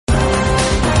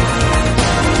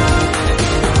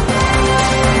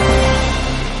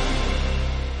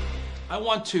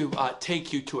want to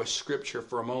take you to a scripture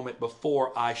for a moment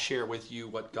before I share with you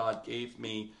what God gave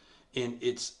me in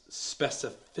its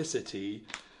specificity.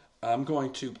 I'm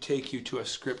going to take you to a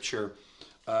scripture.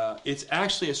 It's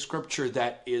actually a scripture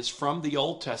that is from the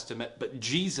Old Testament, but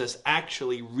Jesus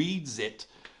actually reads it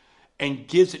and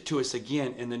gives it to us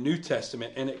again in the New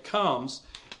Testament. And it comes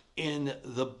in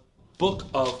the book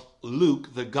of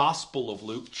Luke, the Gospel of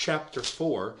Luke, chapter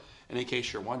 4. And in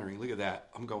case you're wondering, look at that.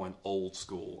 I'm going old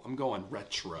school. I'm going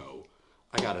retro.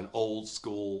 I got an old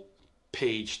school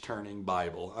page-turning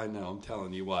Bible. I know, I'm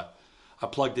telling you what. I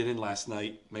plugged it in last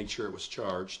night, made sure it was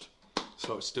charged,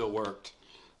 so it still worked.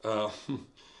 That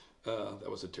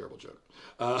was a terrible joke.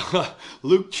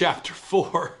 Luke chapter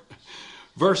 4,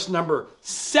 verse number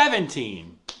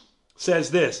 17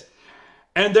 says this,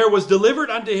 "And there was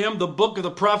delivered unto him the book of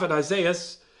the prophet Isaiah,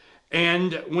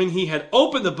 and when he had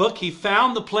opened the book, he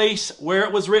found the place where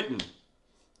it was written,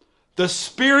 The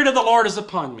Spirit of the Lord is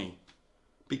upon me,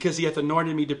 because he hath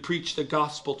anointed me to preach the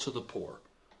gospel to the poor.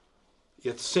 He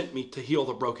hath sent me to heal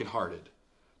the brokenhearted,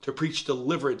 to preach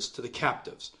deliverance to the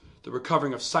captives, the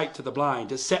recovering of sight to the blind,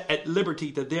 to set at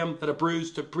liberty to them that are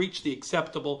bruised, to preach the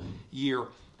acceptable year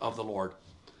of the Lord."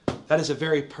 That is a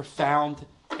very profound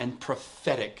and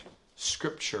prophetic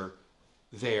scripture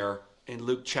there in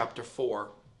Luke chapter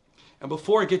 4. And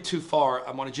before I get too far,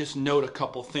 I want to just note a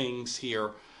couple things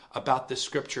here about this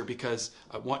scripture because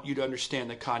I want you to understand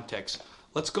the context.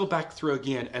 Let's go back through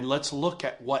again and let's look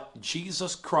at what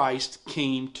Jesus Christ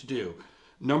came to do.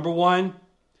 Number one,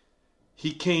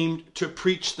 he came to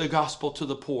preach the gospel to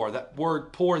the poor. That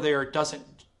word poor there doesn't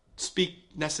speak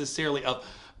necessarily of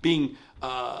being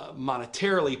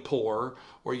monetarily poor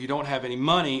or you don't have any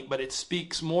money, but it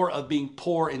speaks more of being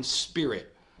poor in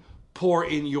spirit, poor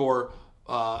in your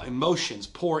emotions,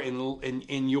 poor in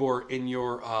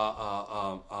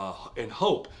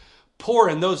hope, poor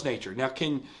in those nature. Now,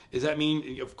 does that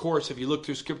mean? Of course, if you look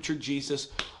through Scripture, Jesus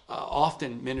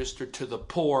often ministered to the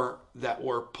poor that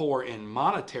were poor in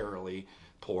monetarily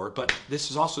poor, but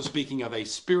this is also speaking of a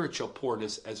spiritual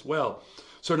poorness as well.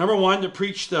 So, number one, to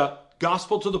preach the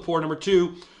gospel to the poor. Number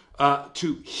two,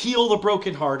 to heal the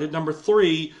brokenhearted. Number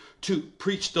three, to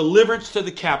preach deliverance to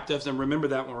the captives, and remember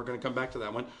that one, we're going to come back to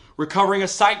that one. Recovering a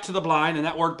sight to the blind, and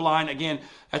that word blind, again,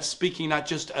 that's speaking not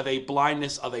just of a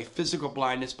blindness, of a physical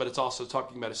blindness, but it's also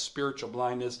talking about a spiritual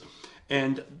blindness,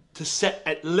 and to set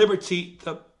at liberty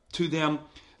to them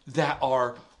that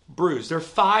are bruised. There are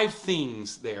 5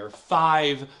 things there,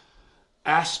 5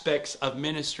 aspects of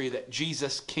ministry that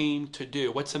Jesus came to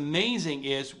do. What's amazing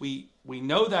is we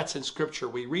know that's in Scripture,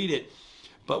 we read it,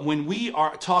 but when we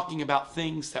are talking about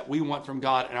things that we want from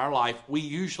God in our life, we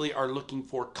usually are looking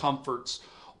for comforts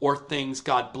or things.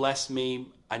 God bless me.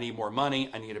 I need more money.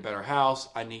 I need a better house.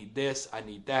 I need this. I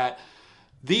need that.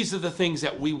 These are the things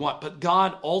that we want. But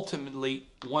God ultimately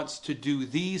wants to do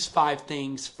these 5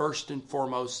 things first and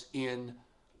foremost in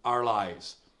our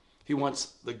lives. He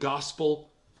wants the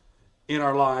gospel in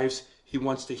our lives. He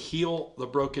wants to heal the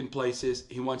broken places.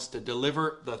 He wants to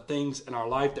deliver the things in our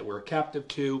life that we're captive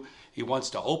to. He wants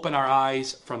to open our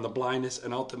eyes from the blindness,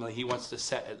 and ultimately he wants to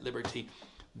set at liberty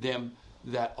them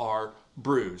that are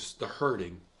bruised, the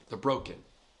hurting, the broken.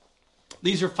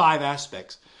 These are 5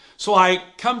 aspects. So I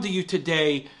come to you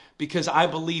today because I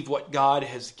believe what God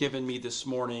has given me this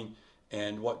morning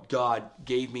and what God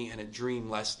gave me in a dream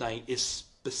last night is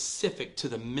specific to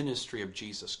the ministry of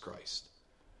Jesus Christ.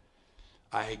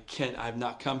 I've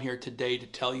not come here today to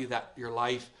tell you that your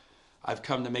life, I've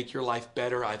come to make your life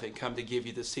better. I've come to give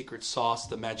you the secret sauce,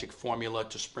 the magic formula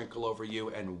to sprinkle over you,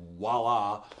 and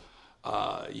voila,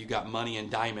 you got money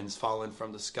and diamonds falling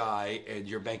from the sky and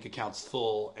your bank account's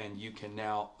full and you can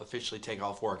now officially take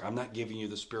off work. I'm not giving you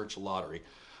the spiritual lottery,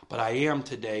 but I am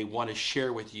today want to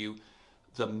share with you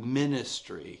the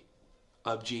ministry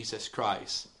of Jesus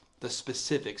Christ, the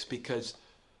specifics, because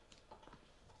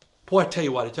boy, I tell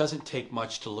you what, it doesn't take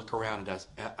much to look around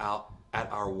at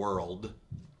our world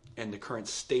and the current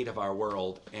state of our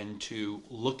world and to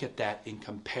look at that in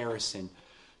comparison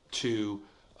to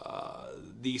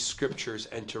these scriptures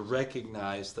and to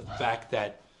recognize the fact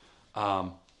that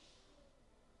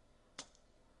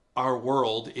our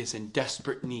world is in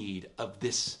desperate need of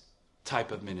this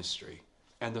type of ministry.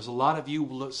 And there's a lot of you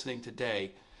listening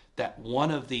today that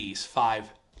one of these 5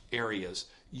 areas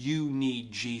you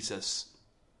need Jesus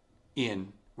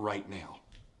in right now.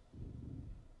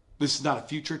 This is not a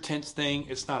future tense thing.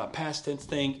 It's not a past tense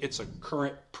thing. It's a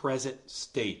current, present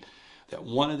state. That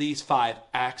one of these 5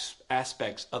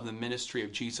 aspects of the ministry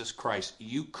of Jesus Christ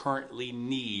you currently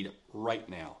need right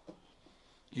now.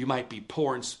 You might be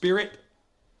poor in spirit.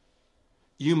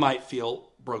 You might feel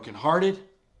brokenhearted.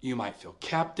 You might feel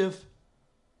captive.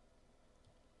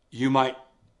 You might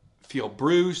feel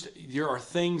bruised. There are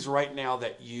things right now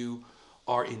that you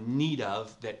are in need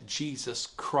of that Jesus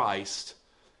Christ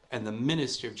and the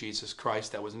ministry of Jesus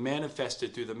Christ that was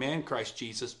manifested through the man Christ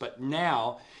Jesus, but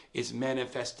now is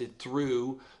manifested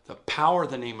through the power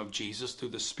of the name of Jesus, through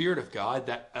the Spirit of God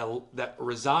that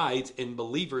resides in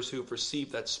believers who have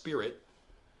received that Spirit.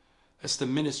 That's the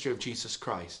ministry of Jesus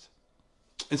Christ.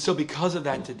 And so because of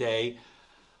that today,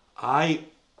 I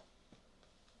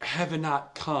have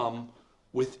not come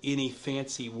with any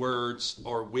fancy words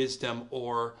or wisdom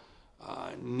or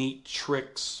neat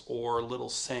tricks or little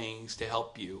sayings to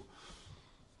help you.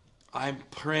 I'm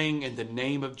praying in the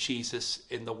name of Jesus,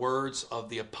 in the words of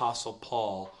the Apostle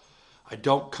Paul. I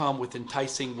don't come with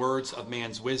enticing words of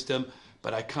man's wisdom,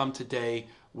 but I come today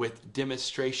with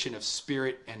demonstration of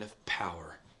Spirit and of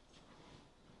power.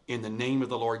 In the name of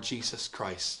the Lord Jesus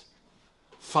Christ.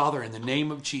 Father, in the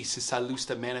name of Jesus, I loose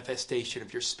the manifestation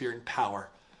of your Spirit and power.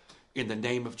 In the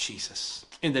name of Jesus.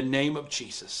 In the name of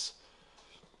Jesus.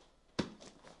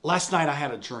 Last night I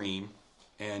had a dream,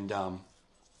 and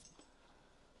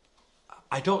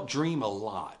I don't dream a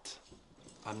lot.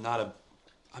 I'm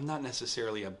not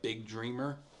necessarily a big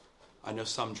dreamer. I know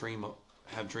some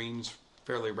have dreams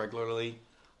fairly regularly.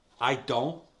 I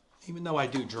don't, even though I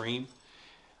do dream.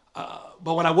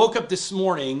 But when I woke up this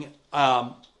morning,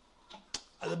 the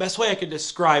best way I could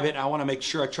describe it, I want to make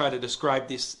sure I try to describe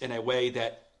this in a way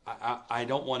that I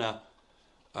don't want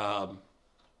to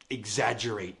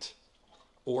exaggerate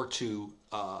or to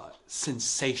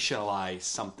sensationalize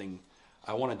something.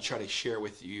 I want to try to share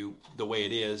with you the way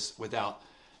it is without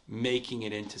making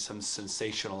it into some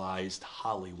sensationalized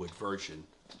Hollywood version.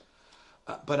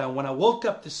 But when I woke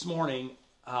up this morning,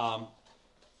 I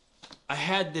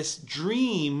had this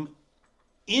dream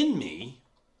in me,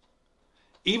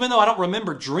 even though I don't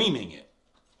remember dreaming it.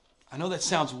 I know that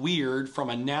sounds weird from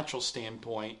a natural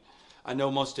standpoint. I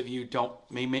know most of you don't,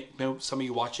 some of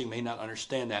you watching may not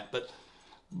understand that,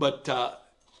 but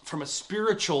from a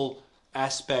spiritual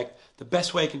aspect, the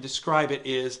best way I can describe it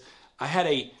is I had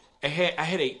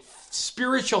a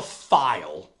spiritual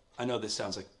file. I know this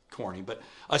sounds like corny, but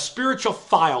a spiritual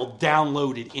file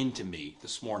downloaded into me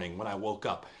this morning when I woke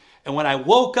up. And when I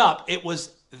woke up, it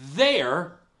was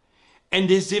there, and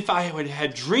as if I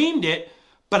had dreamed it,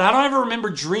 but I don't ever remember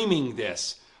dreaming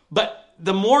this. But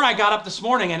the more I got up this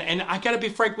morning, and I got to be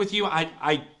frank with you,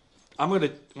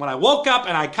 when I woke up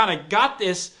and I kind of got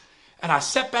this, and I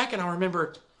sat back and I don't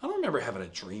remember having a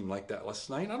dream like that last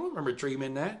night. I don't remember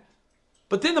dreaming that.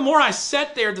 But then the more I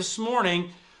sat there this morning,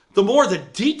 the more the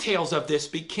details of this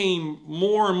became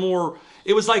more and more.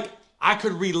 It was like I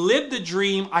could relive the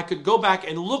dream. I could go back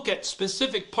and look at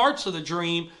specific parts of the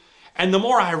dream. And the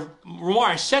more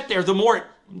I sat there, the more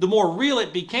real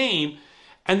it became.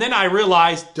 And then I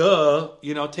realized,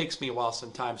 it takes me a while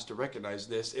sometimes to recognize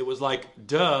this. It was like,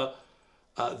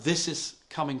 this is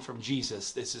coming from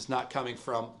Jesus. This is not coming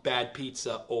from bad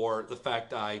pizza or the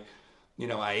fact I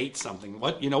ate something.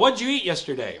 What'd you eat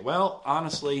yesterday? Well,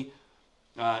 honestly,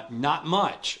 not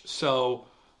much. So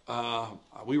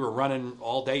we were running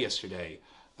all day yesterday.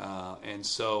 And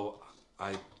so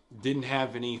I didn't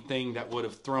have anything that would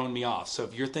have thrown me off. So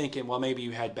if you're thinking, well, maybe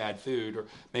you had bad food, or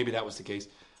maybe that was the case,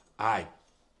 I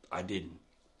didn't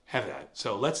have that.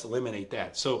 So let's eliminate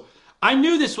that. So I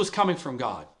knew this was coming from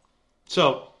God.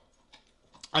 So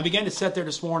I began to sit there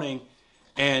this morning,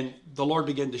 and the Lord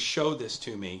began to show this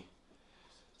to me.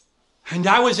 And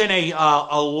I was in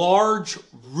a large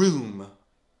room.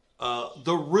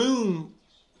 The room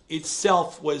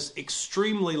itself was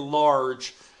extremely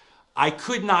large. I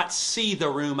could not see the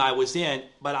room I was in,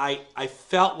 but I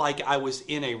felt like I was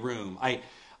in a room. I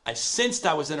sensed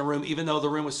I was in a room, even though the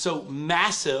room was so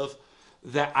massive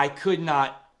that I could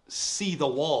not see the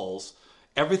walls.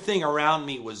 Everything around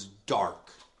me was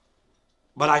dark.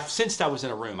 But I sensed I was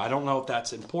in a room. I don't know if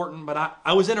that's important, but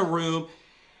I was in a room,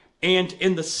 and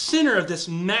in the center of this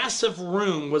massive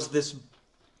room was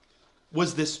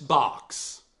this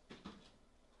box.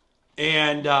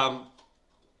 And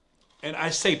I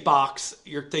say box,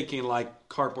 you're thinking like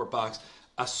cardboard box,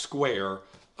 a square.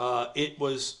 It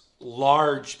was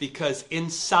large because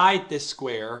inside this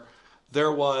square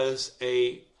there was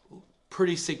a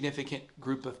pretty significant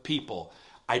group of people.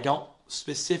 I don't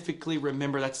specifically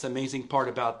remember. That's the amazing part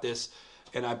about this,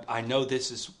 and I know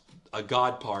this is a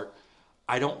God part.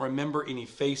 I don't remember any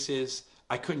faces.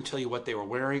 I couldn't tell you what they were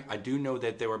wearing. I do know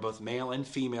that they were both male and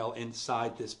female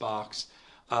inside this box,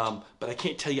 but I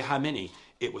can't tell you how many.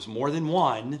 It was more than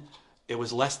one. It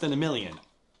was less than 1 million.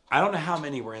 I don't know how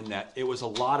many were in that. It was a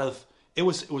lot of. It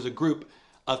was a group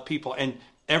of people, and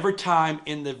every time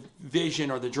in the vision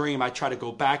or the dream I try to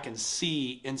go back and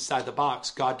see inside the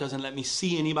box, God doesn't let me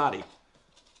see anybody.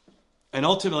 And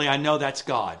ultimately, I know that's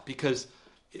God, because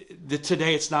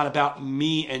today it's not about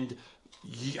me and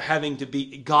having to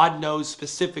be. God knows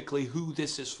specifically who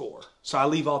this is for. So I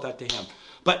leave all that to him.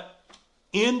 But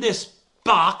in this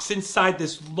box, inside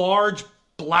this large,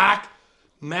 black,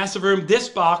 massive room, this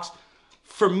box,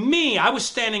 for me, I was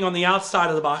standing on the outside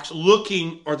of the box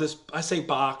looking, or this, I say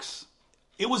box,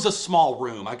 it was a small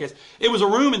room, I guess. It was a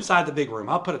room inside the big room.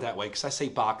 I'll put it that way, because I say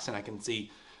box and I can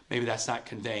see maybe that's not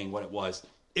conveying what it was.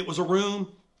 It was a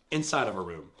room inside of a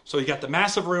room. So you got the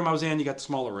massive room I was in, you got the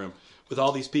smaller room with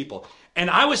all these people. And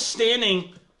I was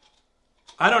standing,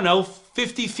 I don't know,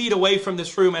 50 feet away from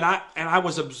this room, and I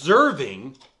was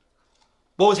observing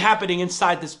what was happening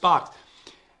inside this box.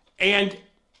 And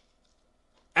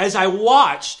as I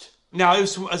watched, now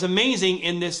it was amazing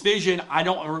in this vision. I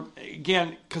don't,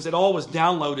 again, because it all was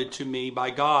downloaded to me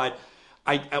by God,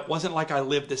 it wasn't like I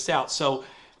lived this out. So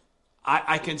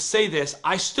I can say this,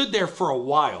 I stood there for a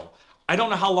while. I don't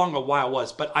know how long a while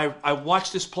was, but I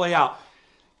watched this play out.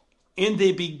 In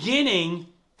the beginning,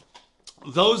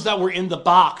 those that were in the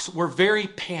box were very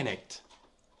panicked.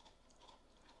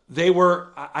 They were,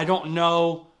 I don't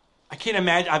know, I can't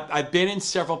imagine. I've been in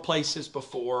several places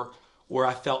before where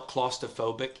I felt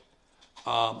claustrophobic.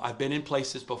 I've been in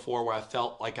places before where I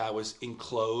felt like I was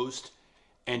enclosed,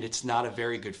 and it's not a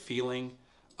very good feeling.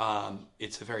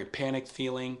 It's a very panicked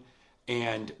feeling.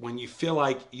 And when you feel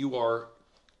like you are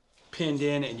pinned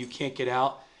in and you can't get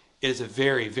out, it is a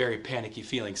very, very panicky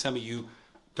feeling. Some of you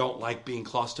don't like being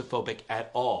claustrophobic at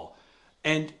all.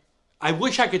 And I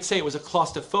wish I could say it was a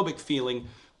claustrophobic feeling,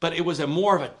 but it was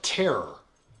more of a terror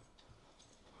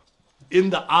in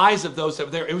the eyes of those that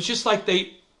were there. It was just like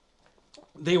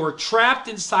they were trapped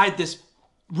inside this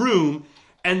room,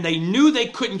 and they knew they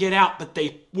couldn't get out, but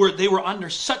they were under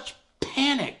such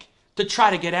panic to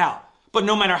try to get out. But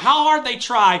no matter how hard they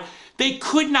tried, they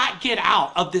could not get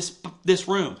out of this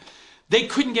room. They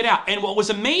couldn't get out. And what was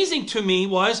amazing to me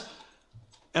was,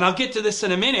 and I'll get to this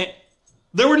in a minute,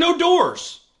 there were no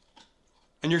doors.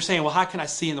 And you're saying, well, how can I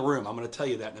see in the room? I'm going to tell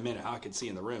you that in a minute, how I can see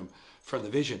in the room from the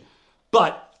vision.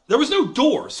 But there was no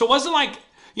door. So it wasn't like,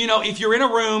 if you're in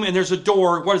a room and there's a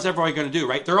door, what is everybody going to do,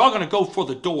 right? They're all going to go for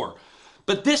the door.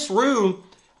 But this room,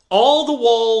 all the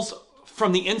walls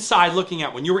from the inside looking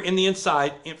out, when you were in the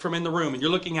inside from in the room and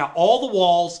you're looking out, all the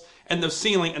walls and the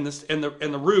ceiling and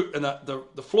the roof and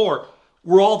the floor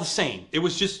were all the same. It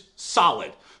was just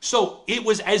solid. So it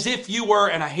was as if you were,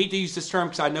 and I hate to use this term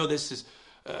because I know this is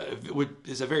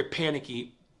a very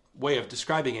panicky way of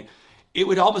describing it. It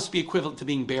would almost be equivalent to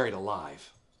being buried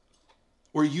alive,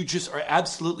 where you just are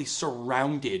absolutely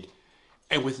surrounded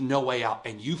and with no way out,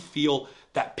 and you feel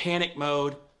that panic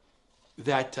mode.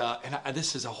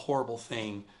 This is a horrible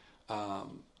thing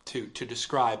to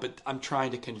describe, but I'm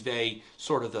trying to convey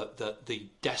sort of the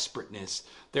desperateness.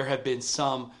 There have been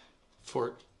some,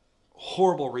 for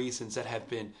horrible reasons, that have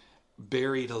been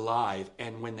buried alive,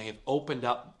 and when they have opened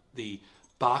up the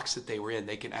box that they were in,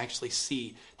 they can actually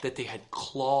see that they had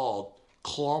claw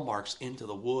marks into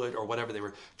the wood or whatever they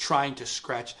were trying to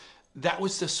scratch. That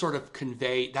was to sort of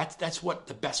convey, that's what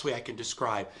the best way I can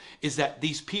describe, is that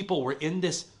these people were in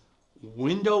this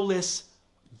windowless,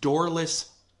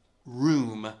 doorless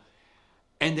room,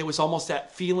 and there was almost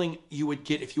that feeling you would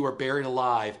get if you were buried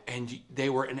alive, and they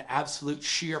were in absolute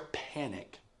sheer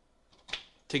panic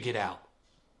to get out.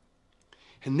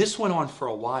 And this went on for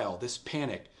a while, this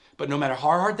panic, but no matter how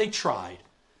hard they tried,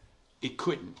 it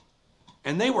couldn't.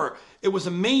 And it was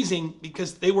amazing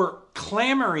because they were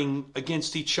clamoring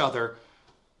against each other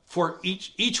for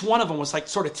each one of them was like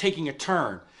sort of taking a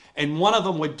turn. And one of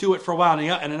them would do it for a while,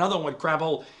 and another one would grab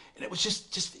hold. And it was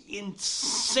just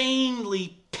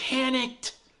insanely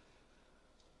panicked,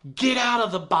 get out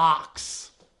of the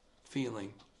box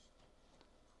feeling.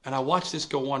 And I watched this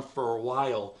go on for a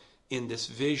while in this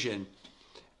vision.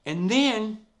 And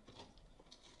then,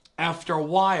 after a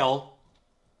while,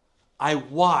 I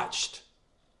watched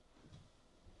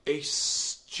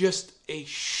just a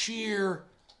sheer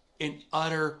and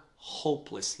utter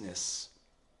hopelessness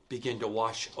begin to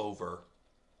wash over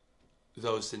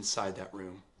those inside that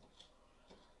room.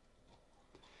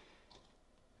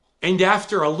 And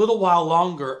after a little while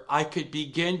longer, I could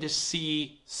begin to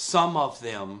see some of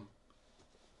them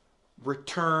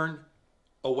return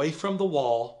away from the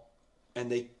wall, and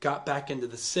they got back into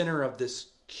the center of this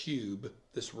cube,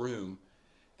 this room,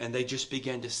 and they just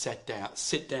began to sit down,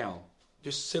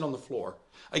 just sit on the floor.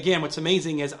 Again, what's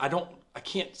amazing is I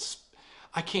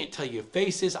can't tell you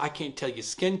faces, I can't tell you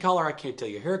skin color, I can't tell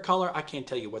you hair color, I can't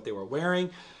tell you what they were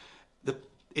wearing.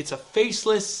 it's a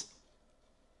faceless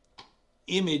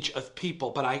image of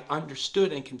people, but I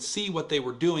understood and can see what they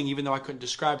were doing, even though I couldn't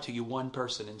describe to you one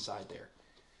person inside there.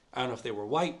 I don't know if they were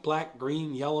white, black,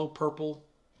 green, yellow, purple.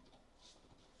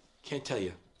 Can't tell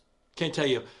you. Can't tell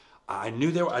you. I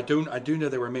knew there were, I do know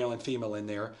there were male and female in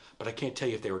there, but I can't tell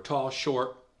you if they were tall,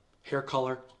 short, hair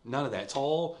color, none of that. It's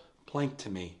all blank to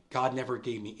me. God never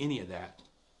gave me any of that.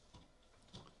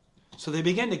 So they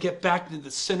began to get back to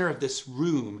the center of this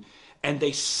room, and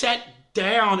they sat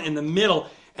down in the middle,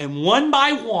 and one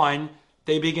by one,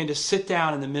 they began to sit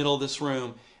down in the middle of this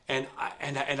room, and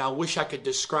I wish I could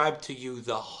describe to you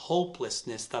the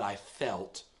hopelessness that I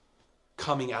felt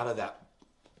coming out of that.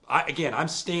 I'm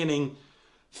standing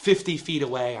 50 feet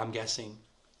away, I'm guessing,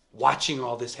 watching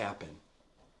all this happen.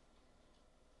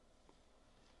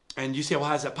 And you say, well,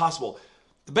 how is that possible?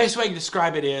 The best way to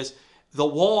describe it is the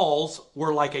walls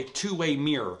were like a two-way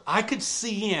mirror. I could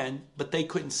see in, but they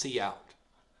couldn't see out.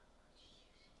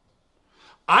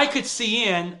 I could see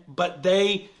in, but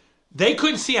they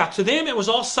couldn't see out. To them, it was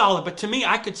all solid, but to me,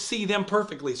 I could see them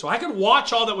perfectly. So I could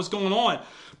watch all that was going on,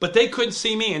 but they couldn't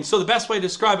see me. And so the best way to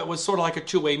describe it was sort of like a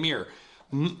two-way mirror.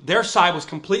 Their side was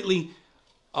completely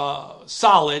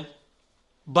solid,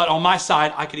 but on my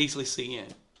side, I could easily see in.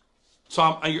 So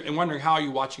I'm wondering, how are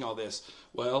you watching all this?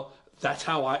 Well, that's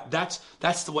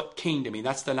what came to me.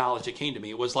 That's the knowledge that came to me.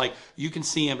 It was like, you can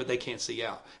see in, but they can't see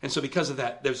out. And so because of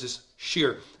that, there's this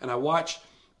sheer, and I watched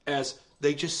as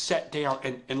they just sat down,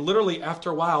 and literally after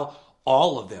a while,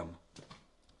 all of them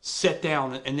sat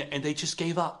down, and they just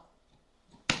gave up.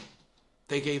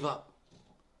 They gave up.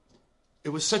 It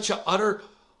was such an utter,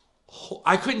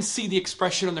 I couldn't see the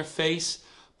expression on their face,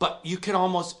 but you could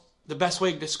almost, the best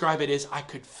way to describe it is I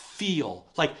could feel,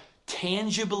 like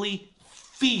tangibly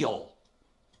feel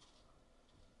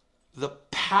the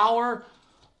power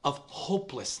of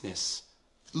hopelessness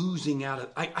oozing out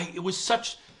of, it was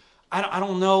such, I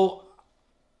don't know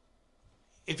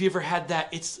if you ever had that.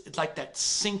 It's like that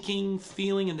sinking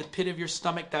feeling in the pit of your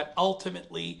stomach that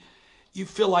ultimately you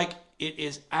feel like it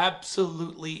is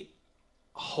absolutely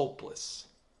hopeless.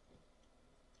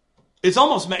 It's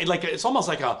almost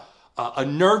like a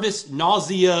nervous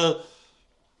nausea,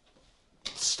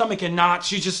 stomach in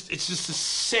knots. It's just a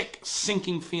sick,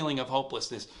 sinking feeling of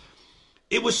hopelessness.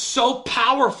 It was so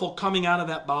powerful coming out of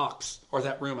that box, or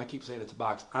that room. I keep saying it's a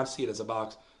box. I see it as a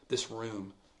box, this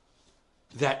room.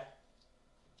 That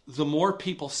the more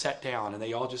people sat down, and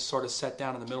they all just sort of sat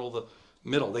down in the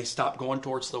middle. They stopped going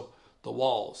towards the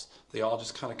walls. They all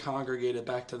just kind of congregated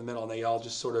back to the middle, and they all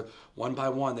just sort of, one by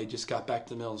one, they just got back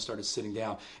to the middle and started sitting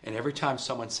down. And every time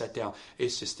someone sat down,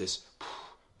 it's just this.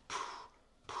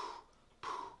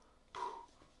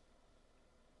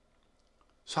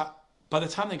 So by the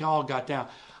time they all got down,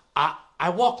 I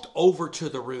walked over to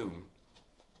the room.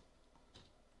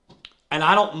 And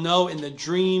I don't know, in the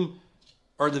dream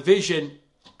or the vision,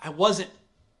 I wasn't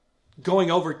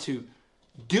going over to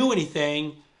do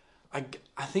anything.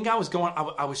 I think I was going,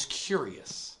 I was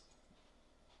curious.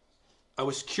 I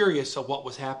was curious of what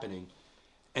was happening.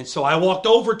 And so I walked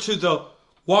over to the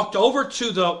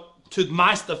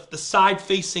side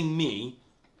facing me.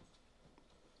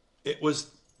 It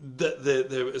was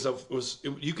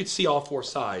you could see all four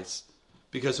sides,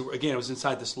 because again, it was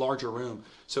inside this larger room.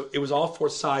 So it was all four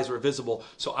sides were visible.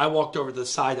 So I walked over to the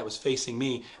side that was facing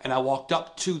me, and I walked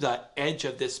up to the edge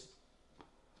of this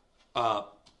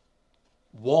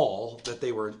wall that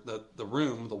they were, the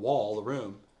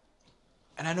room.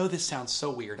 And I know this sounds so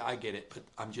weird. I get it, but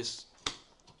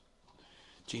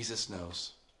Jesus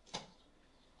knows.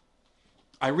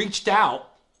 I reached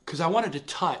out because I wanted to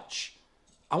touch.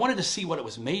 I wanted to see what it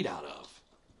was made out of.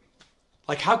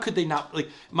 Like, how could they not, like,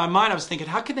 in my mind I was thinking,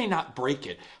 how could they not break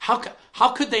it? How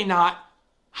could they not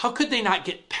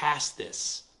get past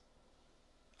this?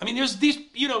 I mean, there's these,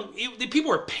 the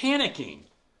people were panicking.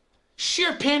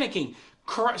 Sheer panicking,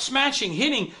 smashing,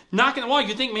 hitting, knocking the wall.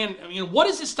 You think, man, what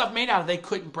is this stuff made out of? They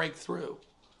couldn't break through.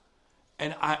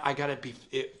 And I gotta be,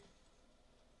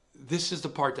 this is the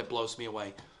part that blows me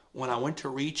away. When I went to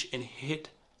reach and hit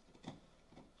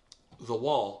the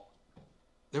wall,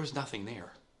 there was nothing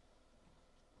there.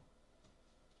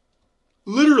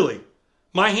 Literally,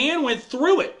 my hand went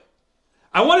through it.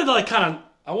 I wanted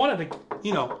to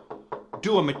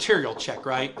do a material check,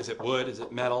 right? Is it wood? Is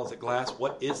it metal? Is it glass?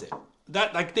 What is it?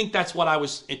 I think that's what I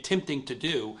was attempting to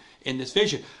do in this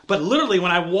vision. But literally,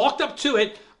 when I walked up to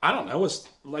it, I don't know, it was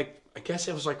like, I guess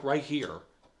it was like right here.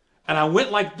 And I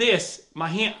went like this, my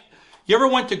hand. You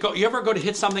ever go to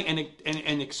hit something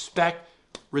and expect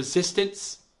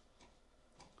resistance?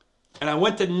 And I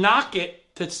went to knock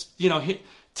it to,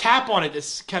 tap on it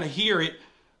to kind of hear it.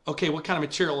 Okay, what kind of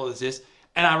material is this?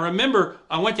 And I remember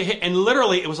I went to hit, and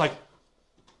literally it was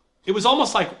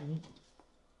almost like,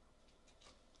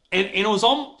 and it was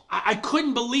almost, I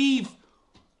couldn't believe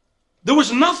there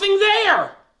was nothing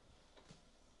there.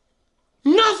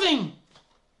 Nothing.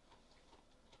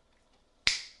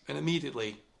 And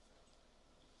immediately,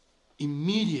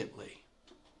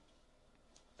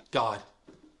 God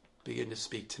began to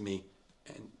speak to me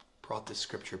and brought this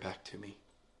scripture back to me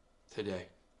today.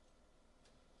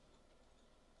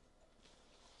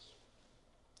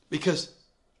 Because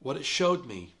what it showed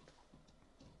me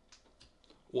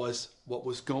was what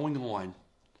was going on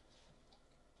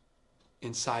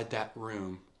inside that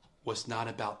room was not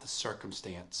about the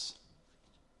circumstance.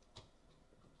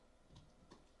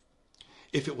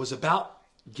 If it was about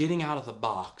getting out of the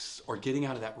box or getting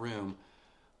out of that room,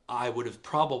 I would have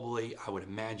probably, I would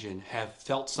imagine, have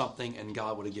felt something and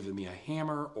God would have given me a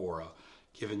hammer or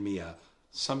given me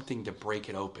something to break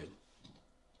it open.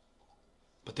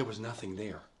 But there was nothing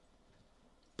there.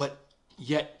 But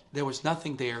yet there was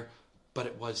nothing there, but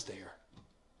it was there.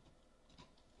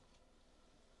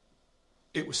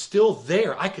 It was still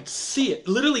there. I could see it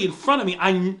literally in front of me.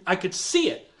 I could see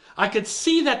it. I could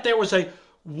see that there was a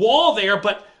wall there,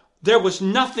 but there was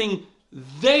nothing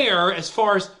there as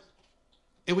far as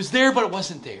it was there, but it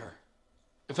wasn't there.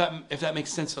 If that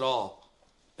makes sense at all.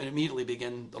 And immediately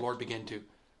the Lord began to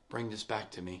bring this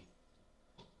back to me.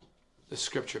 The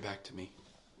scripture back to me.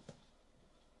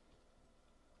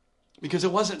 Because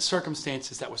it wasn't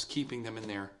circumstances that was keeping them in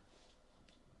there.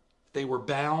 They were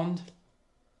bound.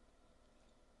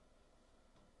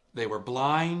 They were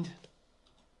blind.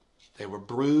 They were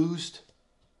bruised.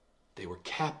 They were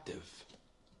captive.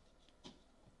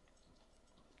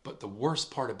 But the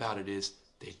worst part about it is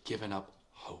they'd given up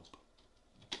hope.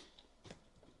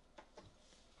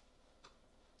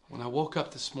 When I woke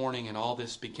up this morning and all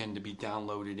this began to be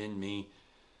downloaded in me,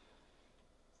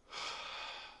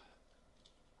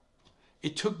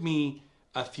 it took me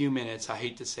a few minutes. I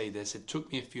hate to say this. It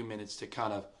took me a few minutes to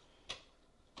kind of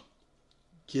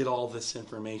get all this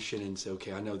information and say,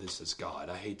 okay, I know this is God.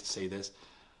 I hate to say this.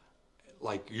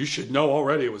 Like, you should know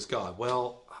already it was God.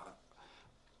 Well,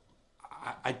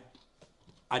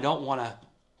 I don't want to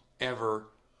ever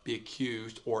be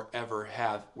accused or ever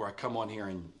have where I come on here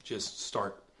and just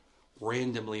start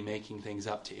randomly making things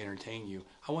up to entertain you.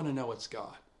 I want to know it's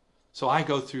God. So I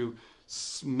go through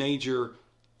major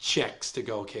checks to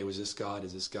go, okay, was this God?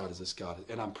 Is this God? Is this God?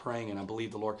 And I'm praying and I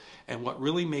believe the Lord. And what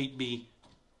really made me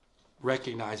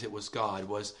recognize it was God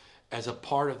was, as a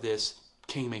part of this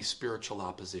came a spiritual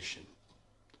opposition.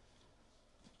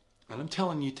 And I'm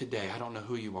telling you today, I don't know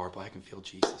who you are, but I can feel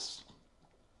Jesus.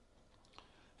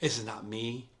 This is not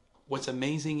me. What's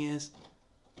amazing is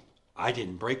I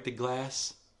didn't break the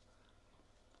glass.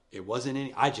 It wasn't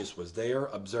any, I just was there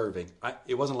observing.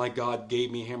 It wasn't like God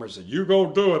gave me a hammer and said, you go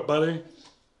do it, buddy.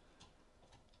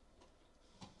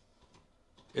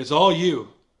 It's all you.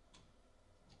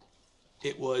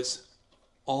 It was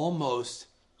almost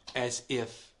as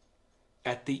if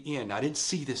at the end, I didn't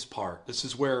see this part. This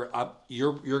is where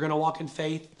you're going to walk in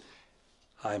faith.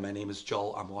 Hi, my name is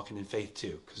Joel. I'm walking in faith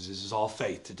too, because this is all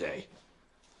faith today.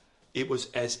 It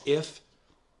was as if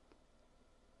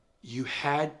you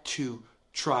had to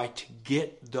try to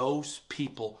get those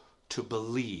people to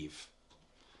believe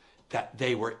that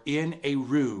they were in a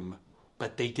room,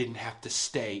 but they didn't have to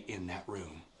stay in that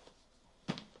room.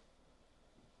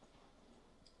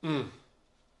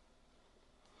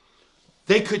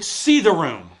 They could see the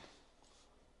room.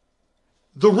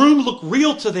 The room looked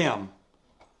real to them,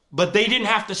 but they didn't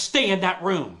have to stay in that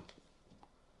room.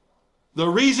 The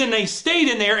reason they stayed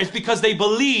in there is because they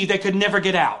believed they could never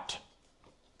get out.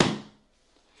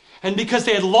 And because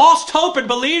they had lost hope and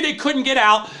believed they couldn't get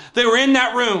out, they were in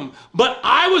that room. But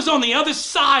I was on the other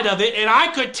side of it, and I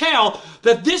could tell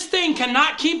that this thing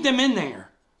cannot keep them in there.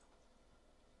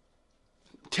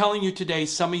 I'm telling you today,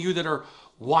 some of you that are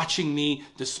watching me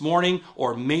this morning,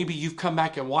 or maybe you've come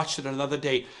back and watched it another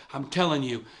day, I'm telling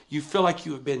you, you feel like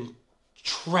you have been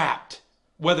trapped.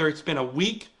 Whether it's been a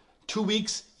week, 2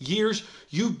 weeks, years,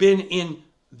 you've been in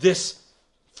this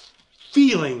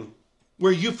feeling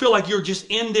where you feel like you're just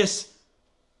in this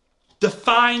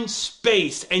defined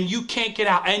space and you can't get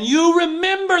out. And you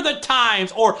remember the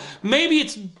times, or maybe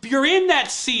you're in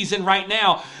that season right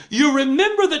now. You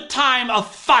remember the time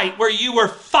of fight where you were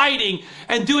fighting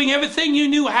and doing everything you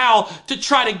knew how to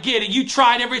try to get it. You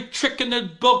tried every trick in the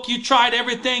book. You tried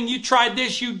everything. You tried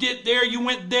this. You did there. You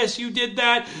went this. You did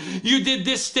that. You did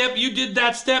this step. You did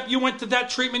that step. You went to that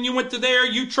treatment. You went to there.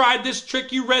 You tried this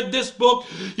trick. You read this book.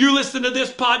 You listened to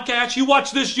this podcast. You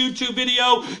watched this YouTube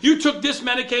video. You took this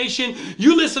medication. preaching.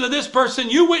 You listened to this person.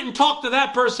 You went and talked to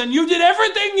that person. You did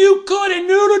everything you could and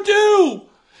knew to do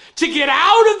to get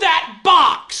out of that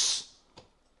box,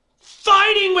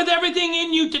 fighting with everything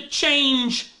in you to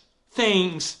change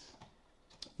things.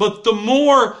 But the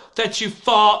more that you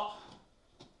fought,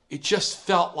 it just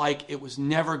felt like it was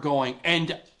never going.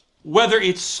 And whether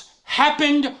it's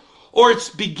happened or it's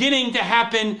beginning to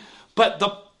happen, but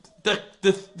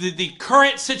the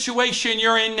current situation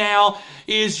you're in now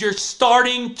is you're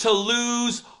starting to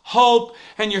lose hope,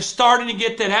 and you're starting to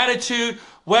get that attitude,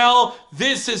 well,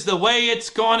 this is the way it's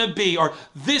going to be, or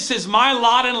this is my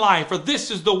lot in life, or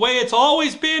this is the way it's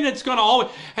always been, it's going to always...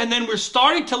 And then we're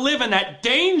starting to live in that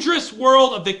dangerous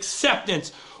world of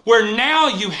acceptance, where now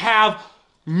you have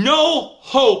no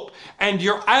hope, and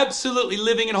you're absolutely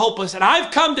living in hopeless. And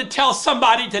I've come to tell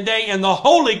somebody today in the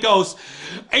Holy Ghost,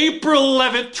 April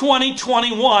 11th,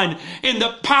 2021, in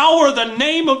the power of the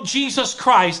name of Jesus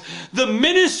Christ, the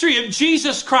ministry of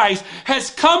Jesus Christ has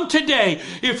come today.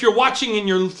 If you're watching in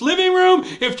your living room,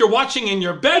 if you're watching in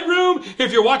your bedroom,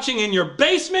 if you're watching in your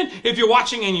basement, if you're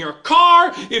watching in your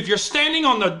car, if you're standing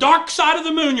on the dark side of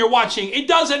the moon, you're watching. It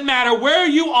doesn't matter where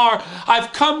you are.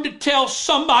 I've come to tell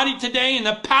somebody today in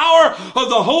the power of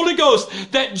the Holy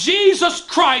Ghost that Jesus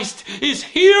Christ is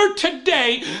here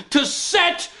today to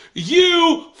set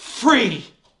you free.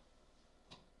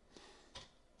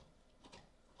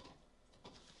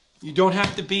 You don't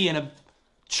have to be in a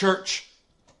church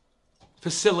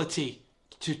facility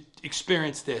to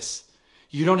experience this.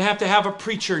 You don't have to have a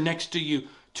preacher next to you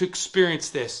to experience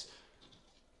this.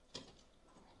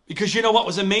 Because you know what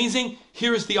was amazing?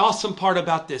 Here is the awesome part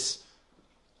about this.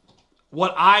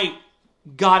 What I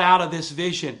got out of this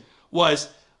vision was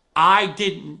I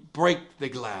didn't break the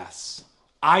glass.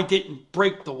 I didn't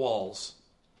break the walls.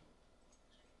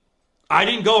 I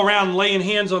didn't go around laying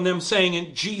hands on them saying,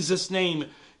 in Jesus' name,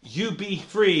 you be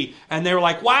free. And they were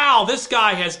like, wow, this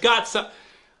guy has got some...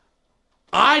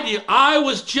 I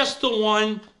was just the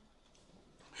one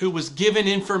who was given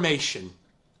information.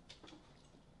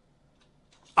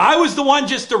 I was the one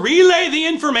just to relay the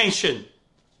information.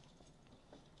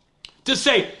 To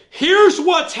say, here's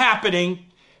what's happening.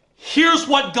 Here's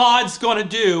what God's going to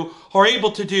do or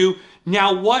able to do.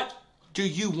 Now, what do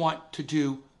you want to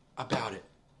do about it?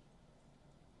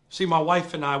 See, my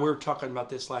wife and I, we were talking about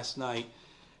this last night,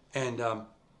 and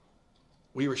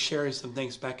we were sharing some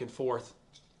things back and forth.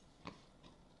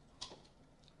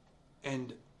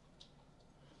 And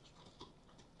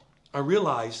I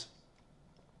realized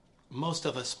most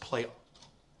of us play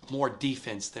more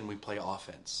defense than we play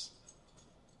offense.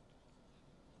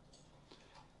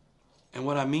 And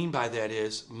what I mean by that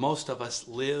is most of us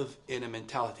live in a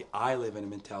mentality. I live in a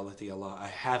mentality a lot. I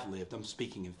have lived. I'm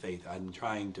speaking in faith.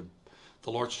 The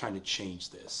Lord's trying to change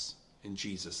this in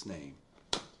Jesus' name.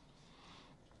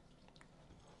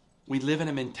 We live in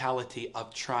a mentality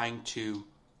of trying to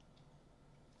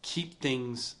keep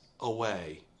things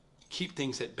away, keep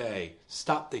things at bay,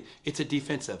 stop things. It's a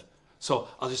defensive. So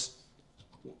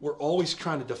we're always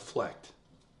trying to deflect,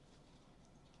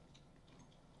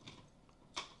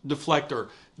 or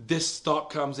this thought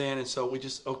comes in, and so we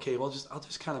just, okay, well, I'll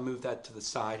just kind of move that to the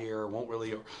side here, or won't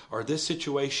really, or this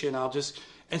situation,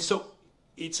 and so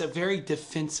it's a very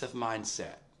defensive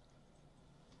mindset.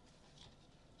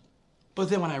 But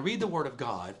then when I read the Word of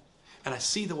God, and I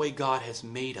see the way God has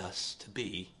made us to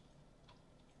be,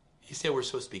 He said we're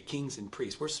supposed to be kings and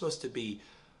priests. We're supposed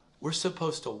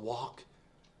to walk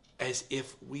as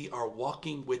if we are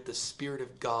walking with the Spirit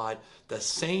of God. The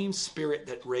same Spirit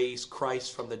that raised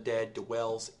Christ from the dead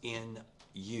dwells in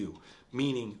you.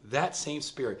 Meaning that same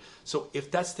Spirit. So if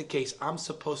that's the case, I'm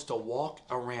supposed to walk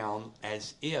around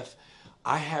as if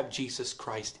I have Jesus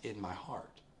Christ in my heart.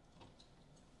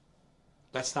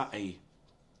 That's not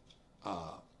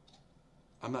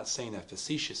I'm not saying that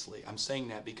facetiously. I'm saying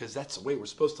that because that's the way we're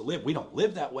supposed to live. We don't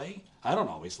live that way. I don't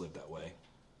always live that way.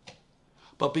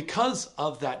 But because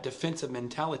of that defensive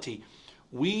mentality,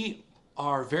 we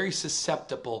are very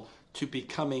susceptible to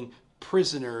becoming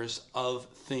prisoners of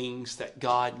things that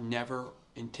God never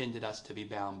intended us to be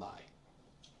bound by.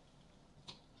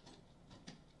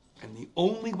 And the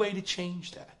only way to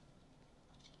change that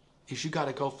is you got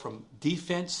to go from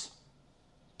defense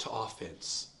to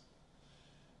offense.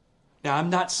 Now,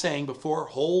 I'm not saying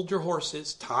hold your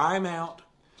horses, time out,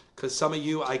 because some of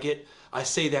you, I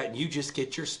say that and you just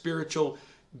get your spiritual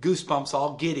goosebumps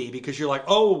all giddy because you're like,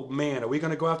 oh man, are we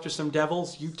going to go after some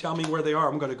devils? You tell me where they are.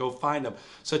 I'm going to go find them.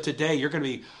 So today you're going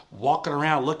to be walking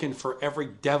around looking for every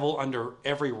devil under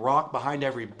every rock, behind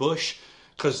every bush,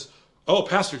 because, oh,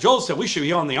 Pastor Joel said we should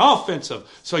be on the offensive.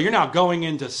 So you're now going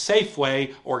into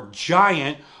Safeway or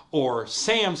Giant or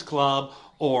Sam's Club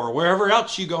or wherever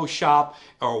else you go shop,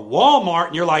 or Walmart,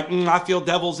 and you're like, I feel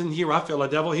devils in here, I feel a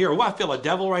devil here. Oh, I feel a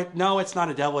devil right. No, it's not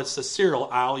a devil, it's the cereal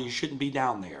aisle. You shouldn't be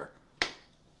down there.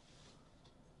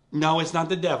 No, it's not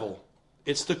the devil.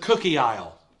 It's the cookie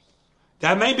aisle.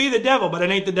 That may be the devil, but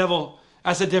it ain't the devil.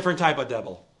 That's a different type of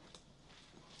devil.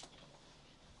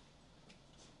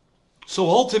 So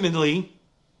ultimately,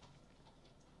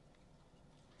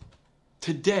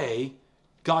 today,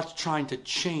 God's trying to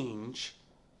change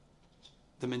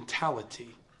the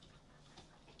mentality.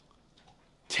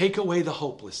 Take away the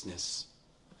hopelessness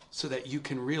so that you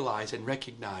can realize and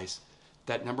recognize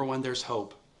that, number one, there's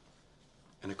hope.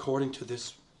 And according to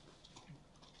this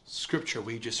scripture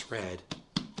we just read,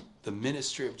 the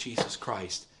ministry of Jesus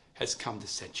Christ has come to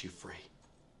set you free.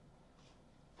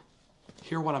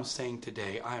 Hear what I'm saying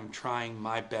today. I am trying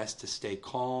my best to stay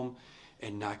calm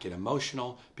and not get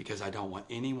emotional, because I don't want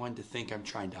anyone to think I'm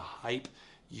trying to hype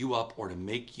you up or to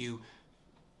make you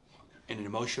in an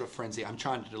emotional frenzy. I'm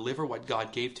trying to deliver what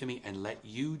God gave to me and let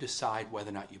you decide whether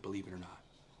or not you believe it or not.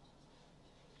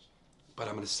 But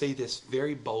I'm going to say this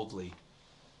very boldly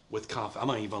with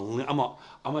confidence.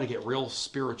 I'm going to get real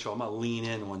spiritual. I'm going to lean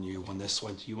in on you on this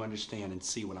one so you understand and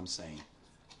see what I'm saying.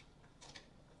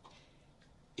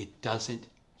 It doesn't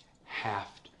have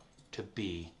to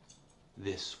be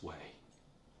this way.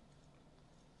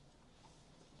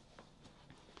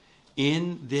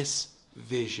 In this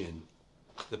vision,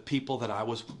 the people that I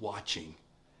was watching,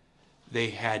 they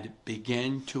had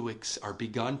begun to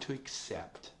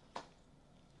accept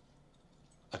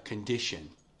a condition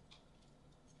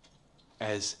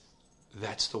as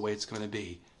that's the way it's going to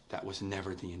be. That was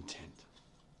never the intent.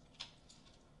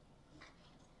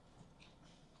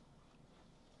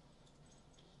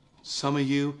 Some of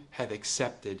you have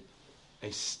accepted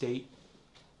a state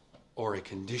or a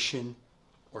condition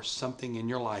or something in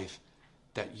your life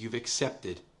that you've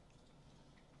accepted,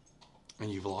 and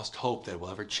you've lost hope that it will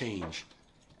ever change.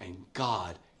 And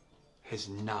God has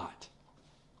not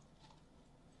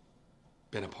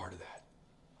been a part of that.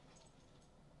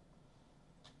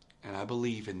 And I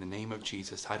believe in the name of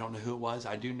Jesus. I don't know who it was.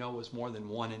 I do know it was more than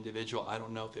one individual. I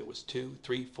don't know if it was 2,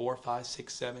 3, 4, 5,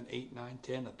 6, 7, 8, 9,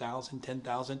 10, 1,000,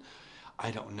 10,000.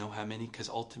 I don't know how many, because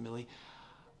ultimately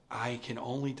I can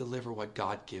only deliver what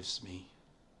God gives me.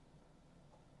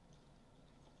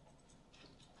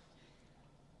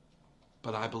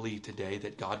 But I believe today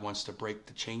that God wants to break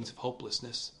the chains of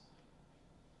hopelessness.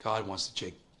 God wants to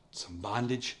take some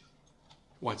bondage,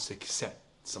 wants to set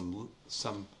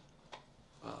some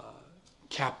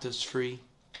captives free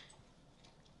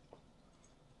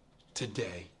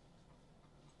today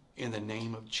in the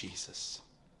name of Jesus.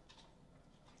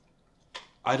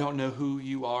 I don't know who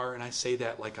you are, and I say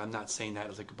that like I'm not saying that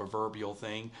as like a proverbial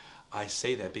thing. I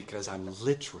say that because I'm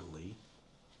literally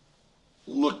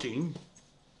looking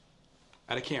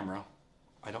at a camera.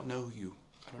 I don't know you.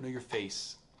 I don't know your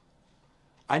face.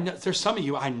 I know there's some of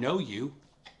you, I know you.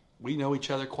 We know each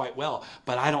other quite well,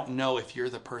 but I don't know if you're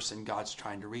the person God's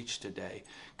trying to reach today.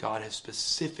 God has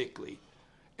specifically,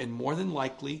 and more than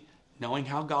likely, knowing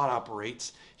how God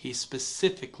operates, He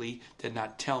specifically did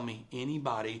not tell me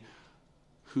anybody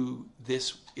who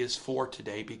this is for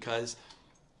today, because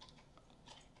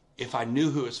if I knew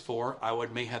who it's for, I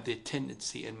may have the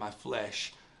tendency in my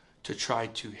flesh to try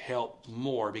to help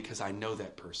more because I know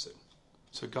that person.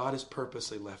 So God has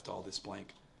purposely left all this blank.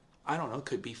 I don't know, it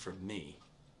could be for me.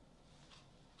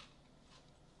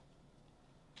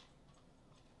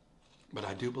 But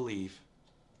I do believe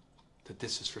that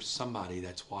this is for somebody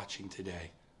that's watching today.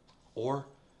 Or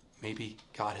maybe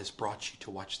God has brought you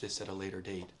to watch this at a later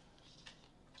date.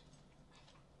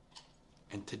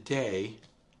 And today,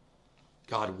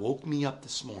 God woke me up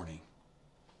this morning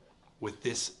with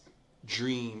this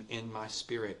dream in my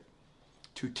spirit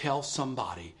to tell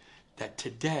somebody that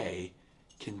today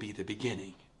can be the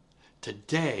beginning.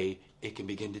 Today, it can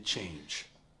begin to change.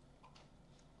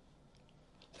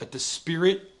 That the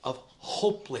spirit of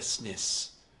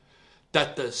hopelessness,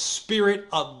 that the spirit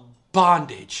of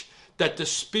bondage, that the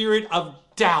spirit of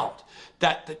doubt,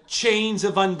 that the chains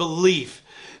of unbelief,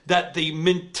 that the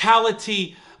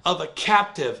mentality of a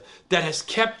captive that has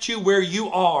kept you where you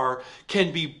are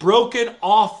can be broken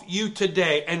off you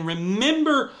today. And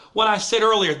remember what I said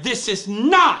earlier. This is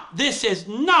not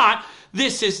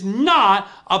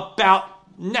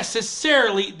about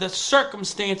necessarily the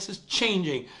circumstances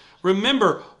changing.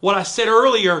 Remember what I said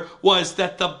earlier was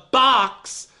that the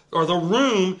box or the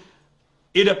room,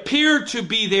 it appeared to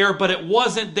be there, but it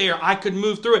wasn't there. I could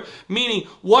move through it. Meaning,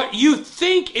 what you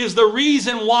think is the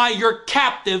reason why you're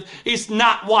captive is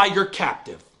not why you're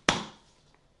captive.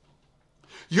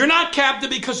 You're not captive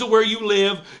because of where you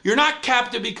live. You're not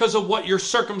captive because of what your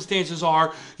circumstances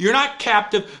are. You're not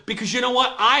captive because, you know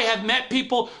what? I have met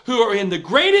people who are in the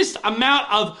greatest amount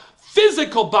of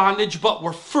physical bondage, but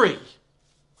were free.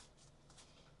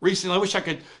 Recently, I wish I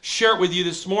could share it with you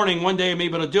this morning. One day I may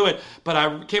be able to do it, but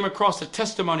I came across a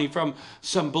testimony from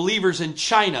some believers in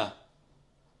China.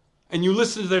 And you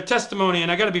listen to their testimony, and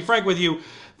I got to be frank with you,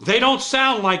 they don't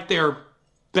sound like they're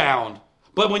bound.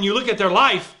 But when you look at their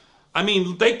life, I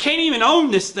mean, they can't even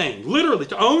own this thing. Literally,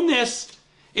 to own this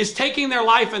is taking their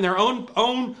life in their own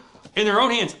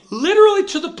hands. Literally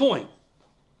to the point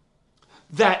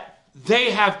that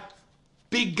they have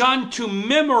begun to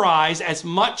memorize as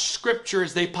much scripture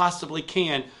as they possibly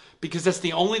can, because that's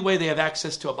the only way they have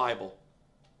access to a Bible.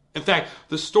 In fact,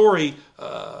 the story,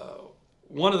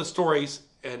 one of the stories,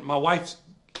 and my wife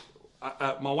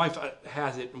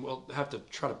has it, and we'll have to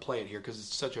try to play it here because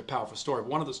it's such a powerful story.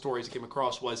 One of the stories I came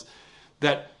across was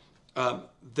that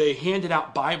they handed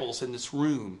out Bibles in this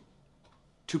room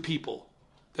to people.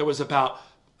 There was about,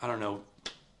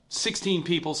 16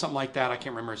 people, something like that. I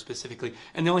can't remember specifically.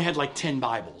 And they only had like 10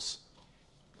 Bibles.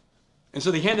 And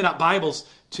so they handed out Bibles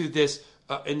to this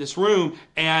in this room,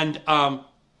 and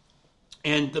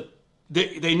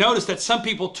they noticed that some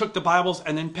people took the Bibles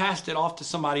and then passed it off to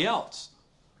somebody else.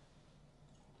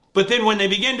 But then when they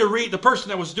began to read, the person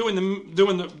that was doing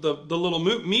the little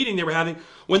meeting they were having,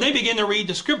 when they began to read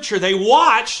the scripture, they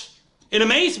watched in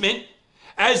amazement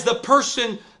as the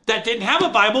person that didn't have a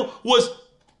Bible was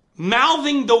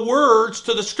mouthing the words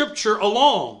to the scripture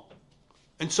along.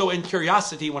 And so in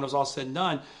curiosity, when it was all said and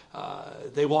done,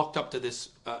 they walked up to this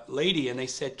lady and they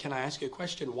said, "Can I ask you a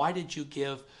question? Why did you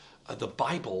give the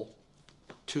Bible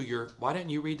why didn't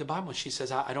you read the Bible?" She says,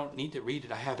 I don't need to read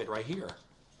it. I have it right here.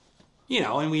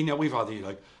 And we know we've all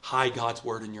like, hide God's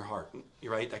word in your heart,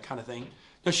 right? That kind of thing.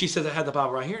 No, she says, I had the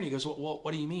Bible right here. And he goes, well,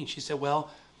 what do you mean? She said, well,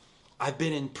 I've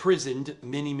been imprisoned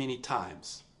many, many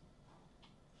times.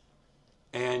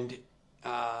 And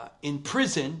in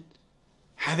prison,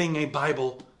 having a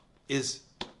Bible is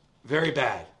very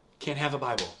bad. Can't have a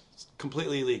Bible. It's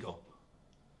completely illegal.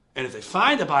 And if they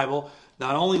find the Bible,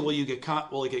 not only will it get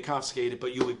confiscated,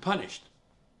 but you'll be punished.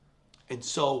 And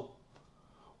so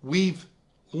we've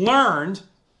learned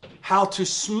how to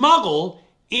smuggle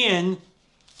in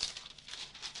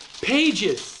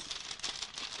pages,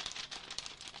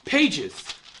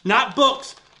 not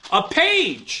books, a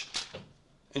page.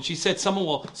 And she said someone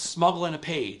will smuggle in a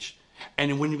page.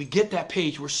 And when we get that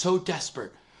page, we're so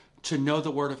desperate to know the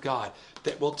Word of God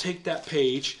that we'll take that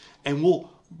page and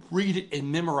we'll read it and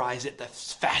memorize it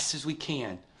as fast as we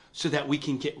can so that we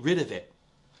can get rid of it.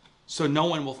 So no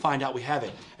one will find out we have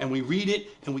it. And we read it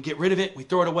and we get rid of it. We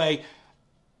throw it away.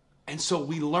 And so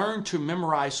we learn to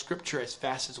memorize scripture as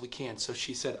fast as we can. So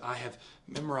she said, I have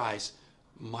memorized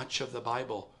much of the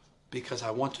Bible because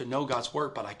I want to know God's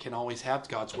word, but I can't always have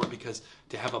God's word because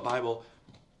to have a Bible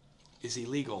is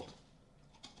illegal.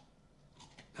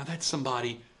 Now that's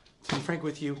somebody, to be frank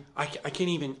with you, I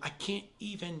can't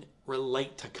even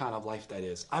relate to kind of life that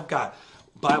is. I've got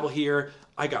Bible here.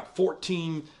 I got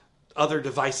 14 other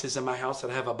devices in my house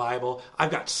that have a Bible.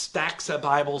 I've got stacks of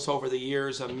Bibles over the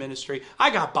years of ministry.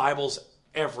 I got Bibles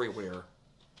everywhere.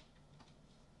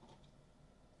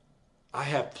 I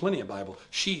have plenty of Bible.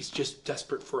 She's just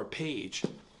desperate for a page.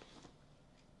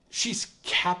 She's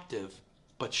captive,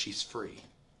 but she's free.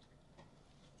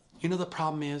 You know the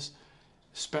problem is,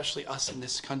 especially us in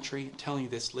this country, I'm telling you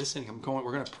this, listen,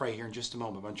 we're going to pray here in just a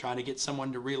moment. I'm trying to get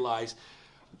someone to realize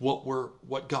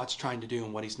what God's trying to do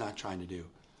and what he's not trying to do.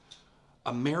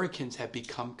 Americans have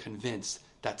become convinced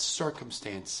that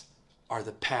circumstance are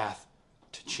the path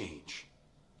to change.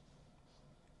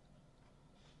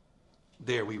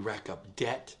 There we rack up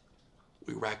debt.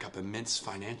 We rack up immense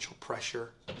financial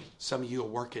pressure. Some of you are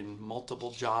working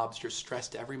multiple jobs. You're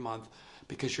stressed every month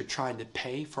because you're trying to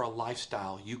pay for a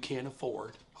lifestyle you can't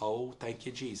afford. Oh, thank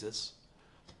you, Jesus.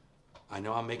 I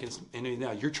know I'm making some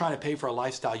now. You're trying to pay for a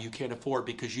lifestyle you can't afford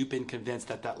because you've been convinced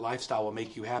that lifestyle will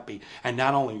make you happy. And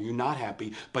not only are you not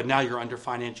happy, but now you're under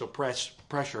financial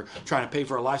pressure trying to pay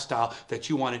for a lifestyle that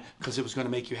you wanted because it was going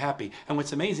to make you happy. And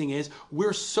what's amazing is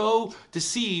we're so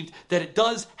deceived that it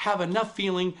does have enough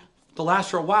feeling to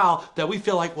last for a while that we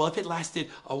feel like, well, if it lasted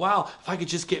a while, if I could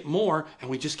just get more, and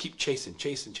we just keep chasing.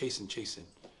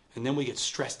 And then we get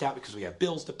stressed out because we have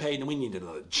bills to pay, and then we need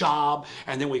another job,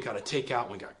 and then we got to take out,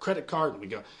 and we got a credit card,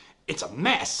 and it's a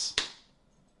mess.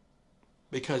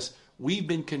 Because we've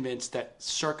been convinced that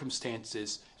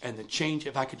circumstances and the change,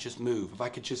 if I could just move, if I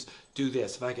could just do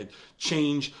this, if I could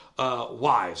change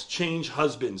wives, change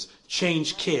husbands,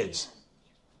 change kids,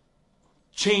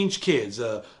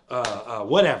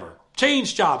 whatever.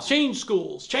 change jobs, change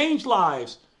schools, change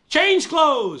lives, change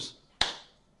clothes.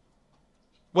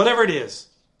 Whatever it is.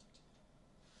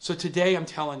 So today I'm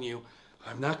telling you,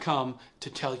 I've not come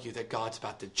to tell you that God's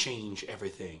about to change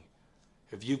everything.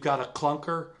 If you've got a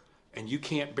clunker and you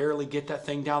can't barely get that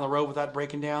thing down the road without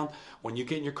breaking down, when you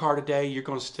get in your car today, you're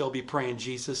going to still be praying,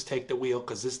 Jesus, take the wheel,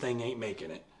 because this thing ain't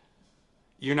making it.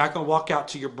 You're not going to walk out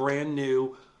to your brand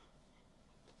new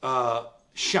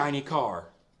shiny car.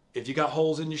 If you got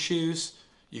holes in your shoes,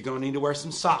 you're going to need to wear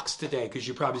some socks today, because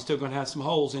you're probably still going to have some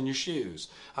holes in your shoes.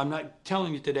 I'm not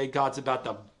telling you today God's about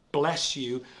to bless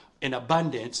you in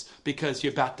abundance because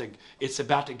it's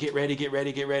about to get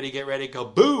ready, go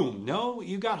boom. No,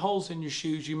 you got holes in your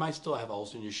shoes. You might still have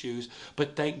holes in your shoes,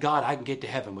 but thank God I can get to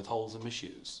heaven with holes in my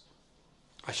shoes.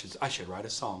 I should write a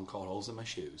song called Holes in My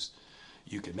Shoes.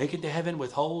 You can make it to heaven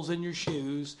with holes in your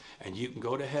shoes, and you can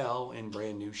go to hell in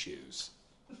brand new shoes.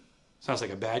 Sounds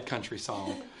like a bad country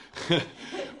song.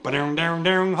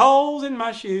 Holes in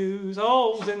my shoes,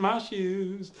 holes in my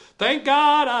shoes. Thank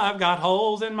God I've got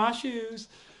holes in my shoes.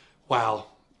 Wow,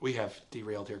 we have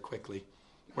derailed here quickly.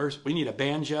 We need a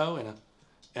banjo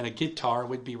and a guitar.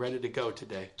 We'd be ready to go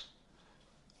today.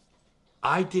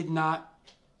 I did not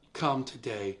come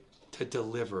today to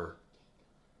deliver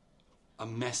a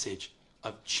message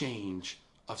of change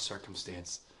of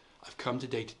circumstance. I've come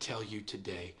today to tell you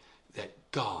today that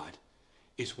God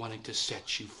is wanting to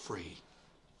set you free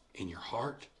in your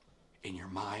heart, in your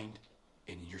mind,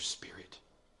 and in your spirit.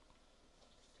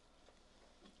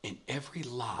 In every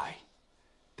lie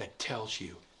that tells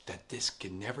you that this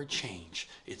can never change,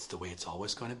 it's the way it's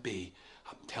always going to be,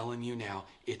 I'm telling you now,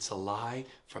 it's a lie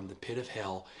from the pit of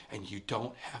hell, and you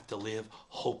don't have to live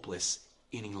hopeless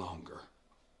any longer.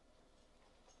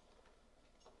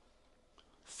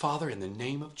 Father, in the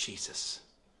name of Jesus,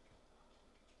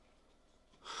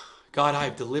 God, I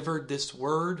have delivered this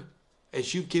word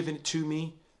as you've given it to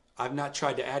me. I've not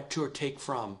tried to add to or take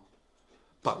from.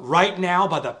 But right now,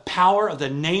 by the power of the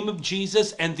name of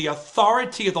Jesus and the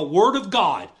authority of the Word of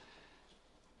God,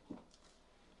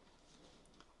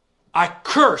 I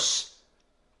curse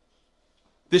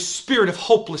this spirit of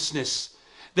hopelessness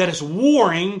that is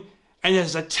warring and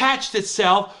has attached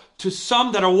itself to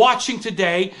some that are watching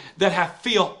today that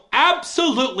feel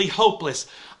absolutely hopeless.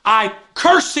 I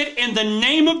curse it in the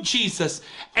name of Jesus,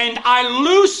 and I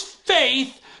lose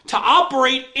faith to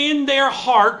operate in their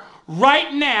heart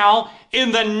right now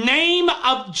in the name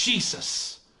of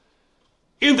Jesus.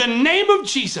 In the name of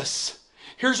Jesus.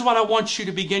 Here's what I want you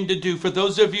to begin to do for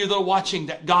those of you that are watching,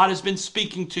 that God has been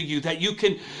speaking to you, that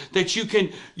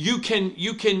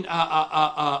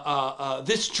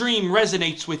this dream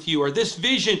resonates with you, or this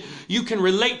vision, you can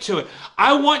relate to it.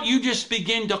 I want you just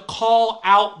begin to call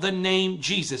out the name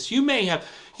Jesus. You may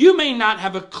not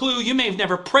have a clue. You may have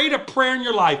never prayed a prayer in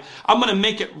your life. I'm going to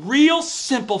make it real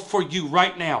simple for you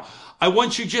right now. I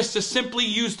want you just to simply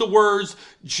use the words,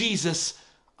 Jesus,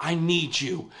 I need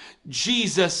you.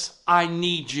 Jesus, I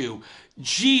need you.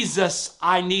 Jesus,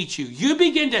 I need you. You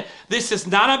begin to, this is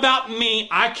not about me.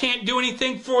 I can't do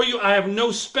anything for you. I have no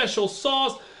special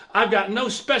sauce. I've got no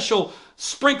special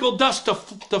sprinkled dust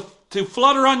to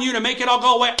flutter on you to make it all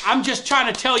go away. I'm just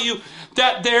trying to tell you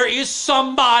that there is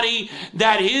somebody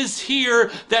that is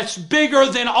here that's bigger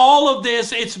than all of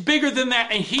this. It's bigger than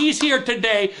that. And he's here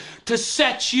today to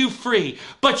set you free.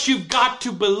 But you've got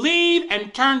to believe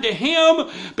and turn to him,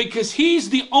 because he's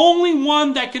the only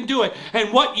one that can do it.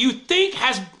 And what you think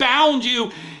has bound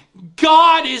you,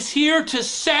 God is here to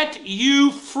set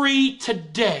you free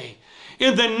today.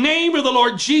 In the name of the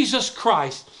Lord Jesus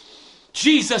Christ.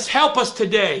 Jesus, help us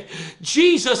today.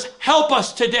 Jesus, help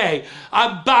us today.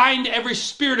 I bind every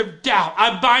spirit of doubt.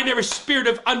 I bind every spirit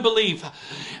of unbelief.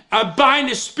 I bind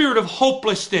the spirit of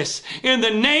hopelessness. In the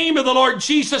name of the Lord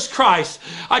Jesus Christ,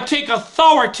 I take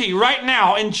authority right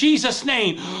now in Jesus'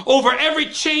 name over every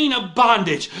chain of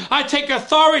bondage. I take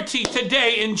authority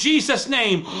today in Jesus'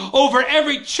 name over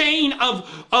every chain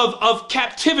of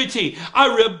captivity.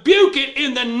 I rebuke it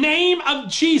in the name of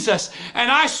Jesus, and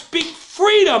I speak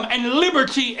freedom and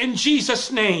liberty in Jesus'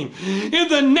 name. In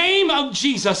the name of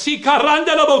Jesus.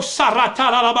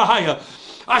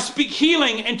 I speak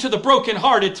healing into the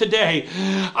brokenhearted today.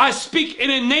 I speak in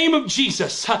the name of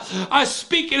Jesus. I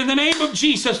speak in the name of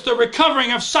Jesus the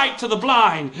recovering of sight to the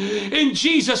blind. In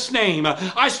Jesus' name.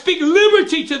 I speak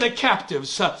liberty to the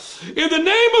captives. In the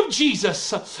name of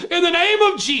Jesus. In the name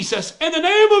of Jesus. In the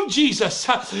name of Jesus.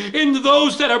 In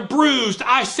those that are bruised,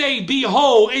 I say be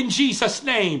whole in Jesus'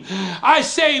 name. I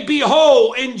say be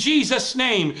whole in Jesus'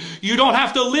 name. You don't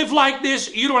have to live like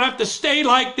this. You don't have to stay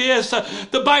like this.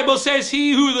 The Bible says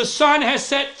he who the Son has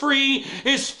set free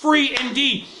is free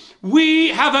indeed. We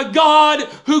have a God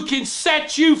who can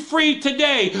set you free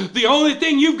today. The only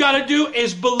thing you've got to do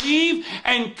is believe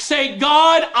and say,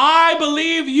 God, I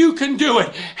believe you can do it.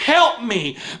 Help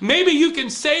me. Maybe you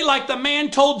can say like the man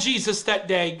told Jesus that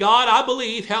day, God, I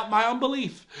believe, help my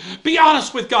unbelief. Be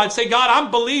honest with God. Say, God,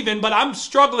 I'm believing, but I'm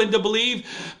struggling to believe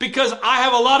because I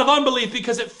have a lot of unbelief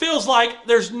because it feels like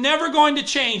there's never going to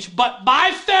change. But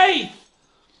by faith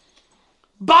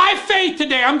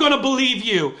today, I'm going to believe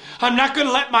you. I'm not going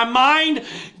to let my mind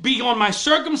be on my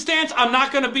circumstance. I'm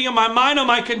not going to be on my mind on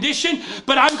my condition,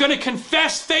 but I'm going to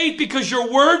confess faith because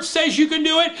your word says you can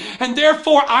do it. And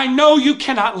therefore, I know you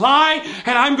cannot lie.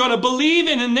 And I'm going to believe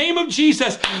in the name of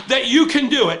Jesus that you can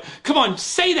do it. Come on,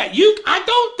 say that.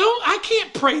 I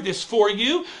can't pray this for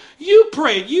you. You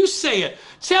pray it. You say it.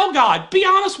 Tell God. Be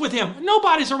honest with him.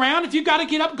 Nobody's around. If you've got to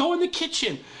get up, go in the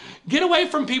kitchen. Get away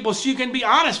from people so you can be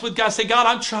honest with God. Say, God,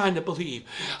 I'm trying to believe.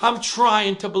 I'm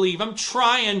trying to believe. I'm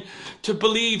trying to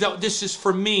believe that this is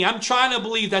for me. I'm trying to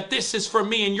believe that this is for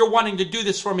me and you're wanting to do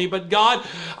this for me. But God,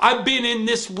 I've been in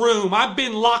this room. I've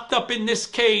been locked up in this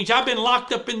cage. I've been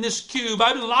locked up in this cube.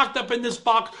 I've been locked up in this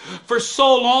box for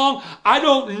so long. I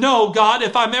don't know, God,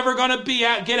 if I'm ever going to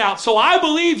get out. So I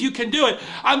believe you can do it.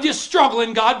 I'm just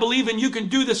struggling, God, believing you can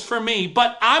do this for me.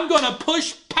 But I'm going to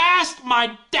push past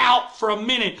my doubt for a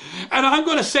minute. And I'm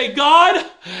going to say, God,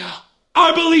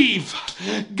 I believe.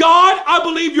 God, I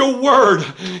believe your word.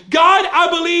 God, I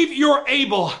believe you're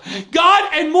able. God,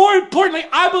 and more importantly,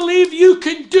 I believe you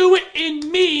can do it in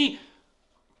me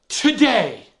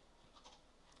today.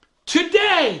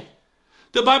 Today.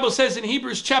 The Bible says in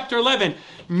Hebrews chapter 11,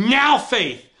 now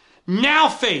faith, now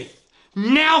faith,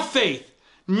 now faith,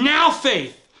 now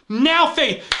faith. Now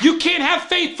faith. You can't have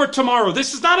faith for tomorrow.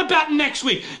 This is not about next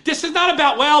week. This is not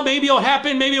about, well, maybe it'll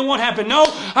happen, maybe it won't happen. No,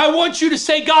 I want you to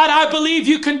say, God, I believe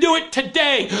you can do it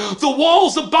today. The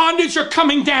walls of bondage are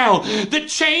coming down. The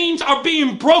chains are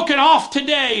being broken off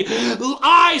today.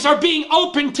 Eyes are being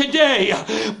opened today.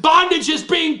 Bondage is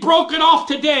being broken off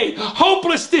today.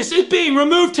 Hopelessness is being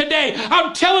removed today.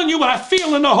 I'm telling you what I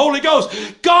feel in the Holy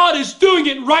Ghost. God is doing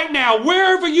it right now.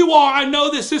 Wherever you are, I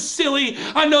know this is silly.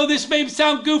 I know this may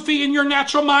sound goofy in your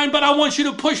natural mind, but I want you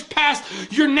to push past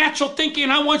your natural thinking.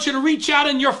 I want you to reach out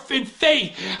in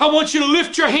faith. I want you to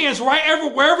lift your hands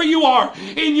wherever you are,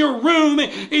 in your room,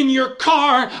 in your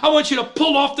car. I want you to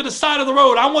pull off to the side of the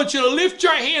road. I want you to lift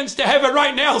your hands to heaven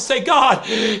right now. Say, God,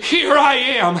 here I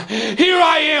am. Here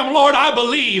I am, Lord. I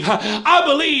believe. I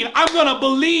believe. I'm going to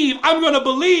believe. I'm going to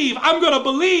believe. I'm going to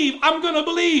believe. I'm going to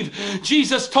believe.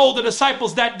 Jesus told the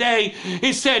disciples that day,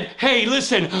 he said, hey,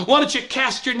 listen, why don't you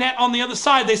cast your net on the other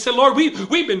side? They said, Lord,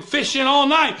 we've been fishing all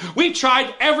night. We've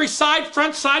tried every side,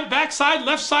 front side, back side,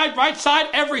 left side, right side,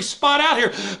 every spot out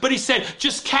here. But he said,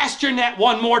 just cast your net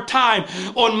one more time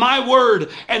on my word.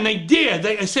 And they did.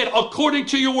 They said, according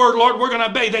to your word, Lord, we're going to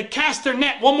obey. They cast their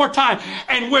net one more time.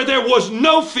 And where there was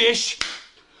no fish,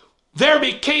 there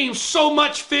became so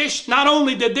much fish. Not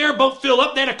only did their boat fill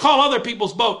up, they had to call other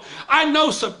people's boat. I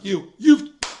know some of you.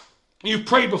 You've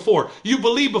prayed before. You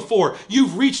believe before.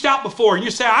 You've reached out before. And you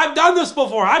say, I've done this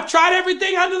before. I've tried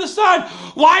everything under the sun.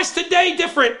 Why is today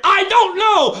different? I don't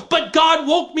know. But God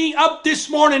woke me up this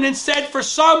morning and said, for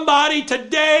somebody,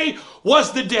 today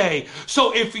was the day.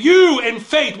 So if you in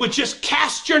faith would just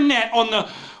cast your net on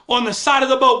the side of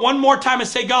the boat one more time and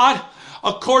say, God,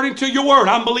 according to your word,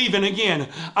 I'm believing again.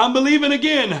 I'm believing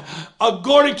again.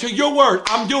 According to your word,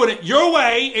 I'm doing it your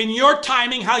way, in your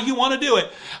timing, how you want to do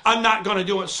it. I'm not going to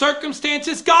do it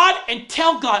circumstances, God. And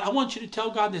tell God, I want you to tell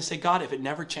God this. Say, God, if it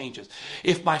never changes,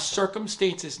 if my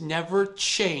circumstances never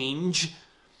change,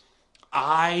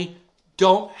 I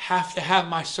don't have to have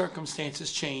my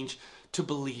circumstances change to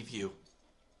believe you.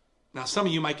 Now, some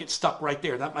of you might get stuck right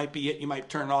there. That might be it. You might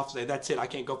turn it off and say, that's it. I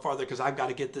can't go farther because I've got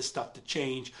to get this stuff to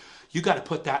change. You got to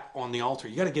put that on the altar.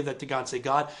 You got to give that to God and say,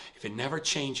 God, if it never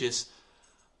changes,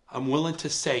 I'm willing to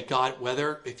say, God,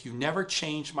 if you never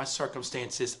change my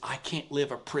circumstances, I can't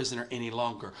live a prisoner any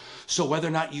longer. So whether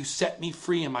or not you set me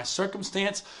free in my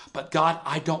circumstance, but God,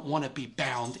 I don't want to be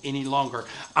bound any longer.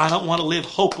 I don't want to live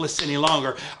hopeless any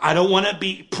longer. I don't want to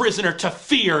be prisoner to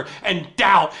fear and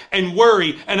doubt and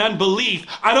worry and unbelief.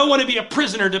 I don't want to be a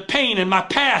prisoner to pain in my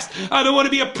past. I don't want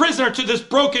to be a prisoner to this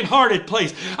brokenhearted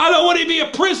place. I don't want to be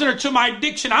a prisoner to my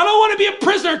addiction. I don't want to be a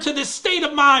prisoner to this state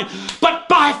of mind. But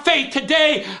by faith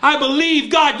today, I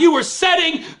believe, God, you are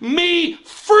setting me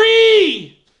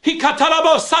free.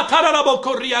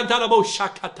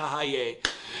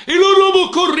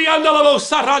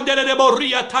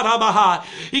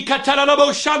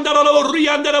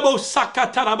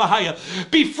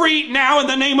 Be free now in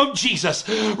the name of Jesus.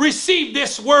 Receive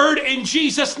this word in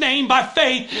Jesus' name by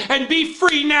faith, and be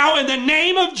free now in the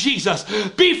name of Jesus.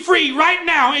 Be free right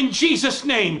now in Jesus'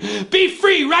 name. Be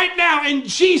free right now in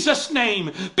Jesus'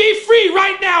 name. Be free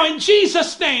right now in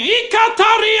Jesus' name.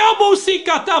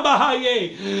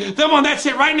 Come on, that's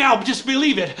it right now. Just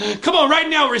believe it. Come on, right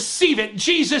now, receive it.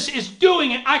 Jesus is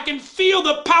doing it. I can feel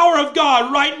the power of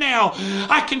God right now.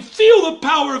 I can feel the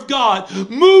power of God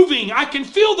moving. I can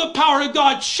feel the power of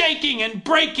God shaking and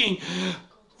breaking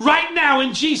right now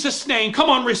in Jesus' name. Come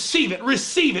on, receive it,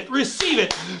 receive it, receive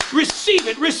it, receive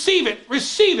it, receive it,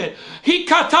 receive it.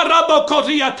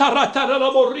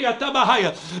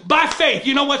 By faith.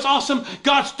 You know what's awesome?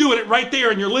 God's doing it right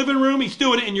there in your living room. He's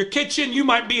doing it in your kitchen. You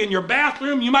might be in your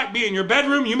bathroom. You might be in your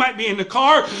bedroom. You might be in the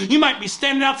car. You might be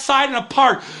standing outside in a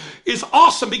park. It's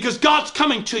awesome because God's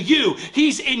coming to you.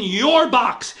 He's in your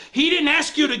box. He didn't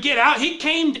ask you to get out. He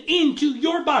came into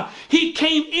your box. He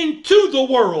came into the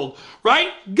world,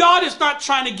 right? God is not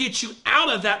trying to get you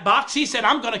out of that box. He said,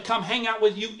 I'm going to come hang out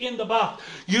with you in the box.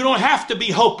 You don't have to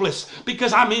be hopeless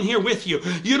because I'm in here with you.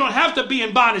 You don't have to be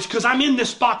in bondage because I'm in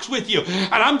this box with you.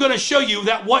 And I'm going to show you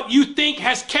that what you think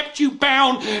has kept you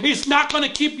bound is not going to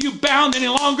keep you bound any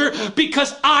longer,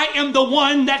 because I am the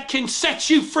one that can set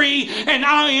you free, and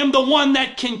I am the one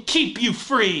that can keep you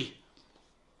free.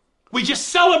 We just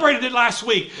celebrated it last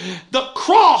week. The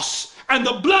cross and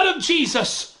the blood of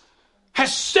Jesus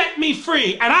has set me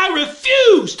free, and I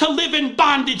refuse to live in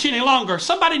bondage any longer.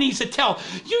 Somebody needs to tell,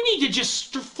 you need to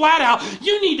just flat out,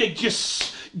 you need to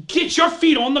just get your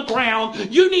feet on the ground.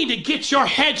 You need to get your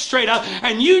head straight up,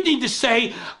 and you need to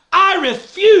say, I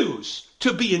refuse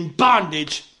to be in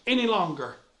bondage any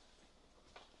longer.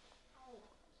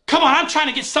 Come on, I'm trying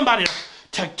to get somebody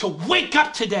to wake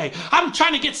up today. I'm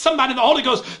trying to get somebody in the Holy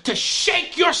Ghost to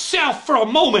shake yourself for a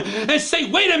moment and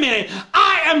say, wait a minute,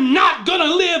 I am not going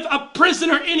to live a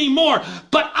prisoner anymore,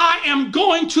 but I am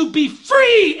going to be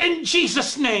free in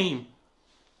Jesus' name.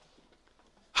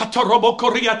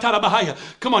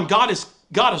 Come on, God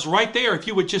is right there. If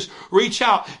you would just reach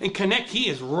out and connect, He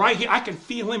is right here. I can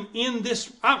feel Him in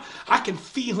this. I can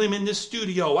feel Him in this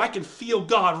studio. I can feel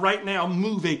God right now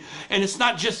moving. And it's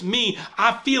not just me.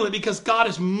 I feel it because God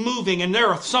is moving. And there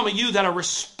are some of you that are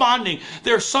responding.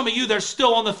 There are some of you that are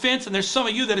still on the fence. And there's some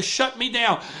of you that have shut me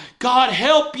down. God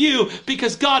help you,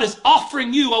 because God is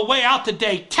offering you a way out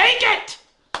today. Take it.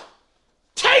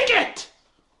 Take it.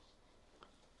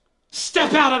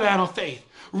 Step out of that on faith.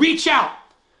 Reach out.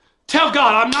 Tell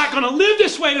God, I'm not going to live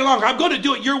this way any longer. I'm going to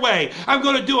do it your way. I'm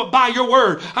going to do it by your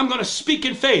word. I'm going to speak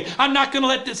in faith. I'm not going to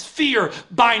let this fear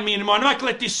bind me anymore. I'm not going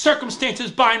to let these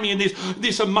circumstances bind me, and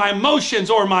these are my emotions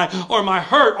or my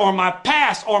hurt or my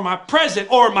past or my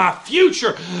present or my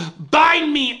future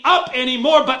bind me up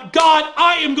anymore. But God,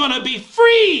 I am going to be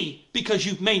free because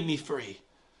you've made me free.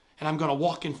 And I'm going to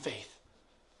walk in faith.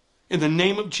 In the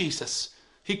name of Jesus.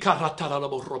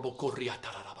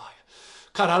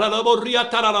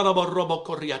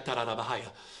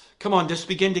 Come on, just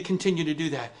begin to continue to do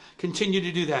that. Continue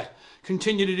to do that.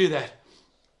 Continue to do that.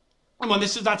 Come on,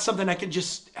 this is not something that can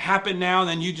just happen now and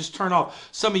then you just turn off.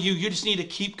 Some of you just need to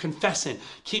keep confessing,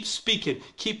 keep speaking,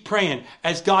 keep praying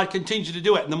as God continues to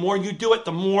do it. And the more you do it,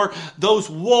 the more those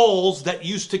walls that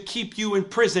used to keep you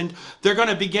imprisoned, they're going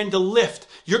to begin to lift.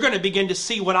 You're going to begin to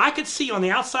see what I could see on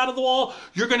the outside of the wall.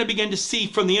 You're going to begin to see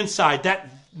from the inside.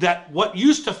 That what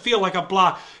used to feel like a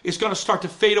block is going to start to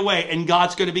fade away, and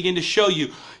God's going to begin to show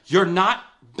you you're not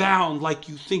bound like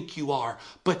you think you are,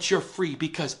 but you're free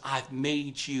because I've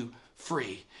made you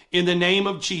free. In the name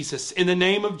of Jesus, in the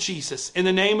name of Jesus, in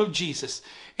the name of Jesus,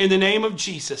 in the name of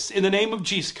Jesus, in the name of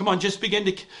Jesus. Come on, just begin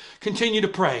to continue to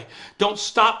pray. Don't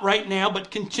stop right now,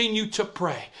 but continue to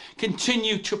pray.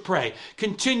 Continue to pray.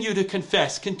 Continue to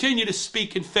confess. Continue to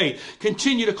speak in faith.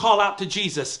 Continue to call out to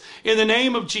Jesus. In the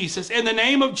name of Jesus, in the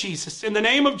name of Jesus, in the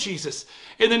name of Jesus,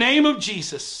 in the name of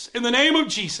Jesus, in the name of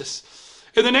Jesus,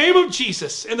 in the name of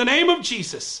Jesus, in the name of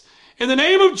Jesus, in the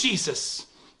name of Jesus.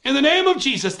 In the name of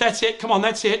Jesus. That's it. Come on,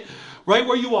 that's it. Right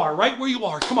where you are. Right where you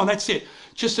are. Come on, that's it.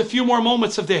 Just a few more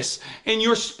moments of this in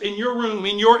your room,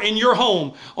 in your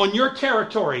home, on your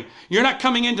territory. You're not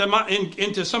coming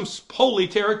into some holy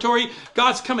territory.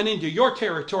 God's coming into your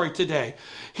territory today.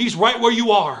 He's right where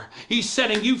you are. He's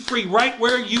setting you free right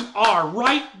where you are,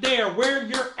 right there where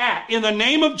you're at. In the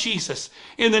name of Jesus.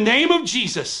 In the name of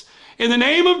Jesus. In the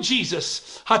name of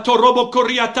Jesus.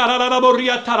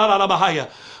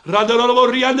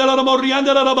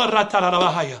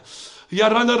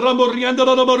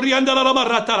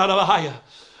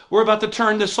 we're about to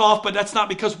turn this off, but that's not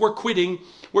because we're quitting.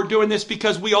 We're doing this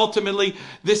because we ultimately,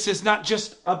 this is not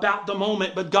just about the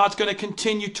moment, but God's going to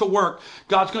continue to work.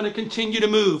 God's going to continue to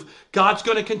move. God's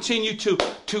going to continue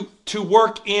to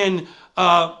work in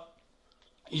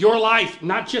your life,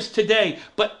 not just today,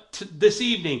 but this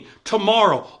evening,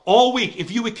 tomorrow, all week.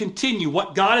 If you would continue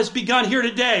what God has begun here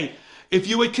today, if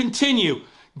you would continue,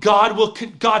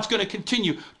 God's going to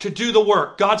continue to do the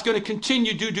work. God's going to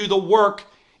continue to do the work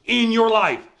in your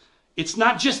life. It's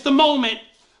not just the moment,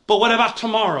 but what about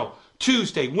tomorrow,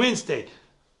 Tuesday, Wednesday,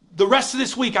 the rest of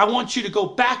this week? I want you to go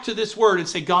back to this word and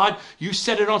say, God, you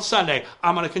said it on Sunday.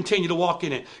 I'm going to continue to walk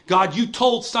in it. God, you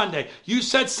told Sunday. You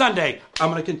said Sunday. I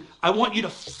want you to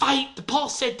fight. Paul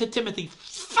said to Timothy,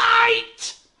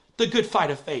 fight the good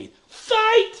fight of faith.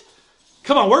 Fight.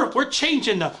 Come on, we're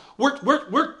changing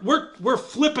we're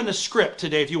flipping the script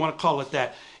today, if you want to call it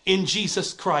that, in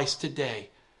Jesus Christ today.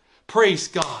 Praise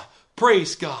God.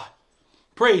 Praise God.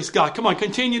 Praise God. Come on,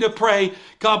 continue to pray.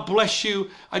 God bless you.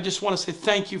 I just want to say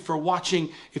thank you for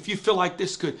watching. If you feel like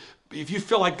if you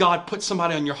feel like God put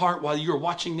somebody on your heart while you were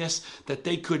watching this, that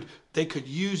they could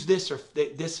use this, or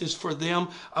this is for them,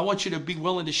 I want you to be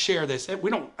willing to share this. I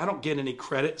don't get any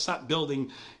credit. It's not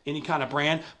building any kind of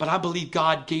brand, but I believe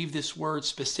God gave this word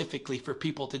specifically for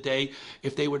people today,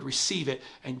 if they would receive it,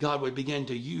 and God would begin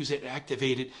to use it and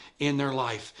activate it in their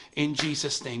life. In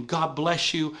Jesus' name, God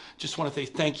bless you. Just want to say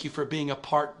thank you for being a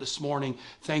part this morning.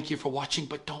 Thank you for watching,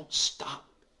 but don't stop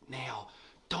now.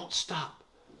 Don't stop.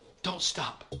 Don't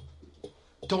stop.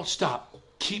 Don't stop.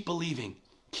 Keep believing.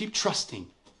 Keep trusting.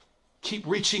 Keep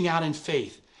reaching out in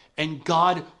faith. And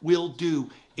God will do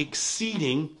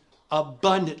exceeding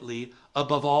abundantly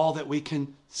above all that we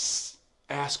can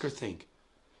ask or think.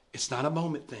 It's not a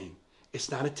moment thing. It's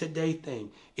not a today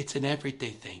thing. It's an everyday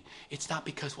thing. It's not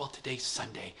because, well, today's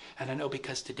Sunday, and I know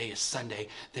because today is Sunday,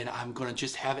 then I'm going to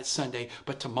just have it Sunday.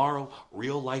 But tomorrow,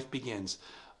 real life begins.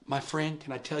 My friend,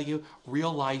 can I tell you,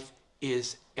 real life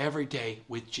is every day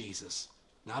with Jesus.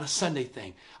 Not a Sunday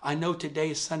thing. I know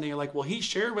today is Sunday. You're like, well, he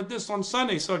shared with this on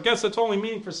Sunday, so I guess it's only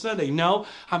meaning for Sunday. No,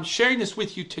 I'm sharing this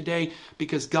with you today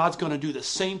because God's going to do the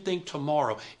same thing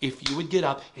tomorrow. If you would get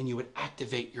up and you would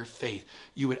activate your faith.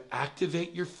 You would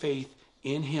activate your faith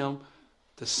in him,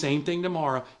 the same thing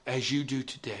tomorrow as you do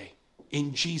today.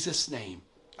 In Jesus' name,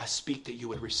 I speak that you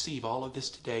would receive all of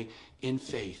this today in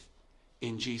faith.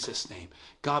 In Jesus' name.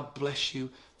 God bless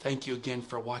you. Thank you again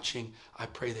for watching. I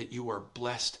pray that you are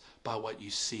blessed by what you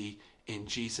see in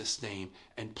Jesus' name.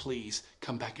 And please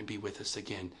come back and be with us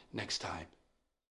again next time.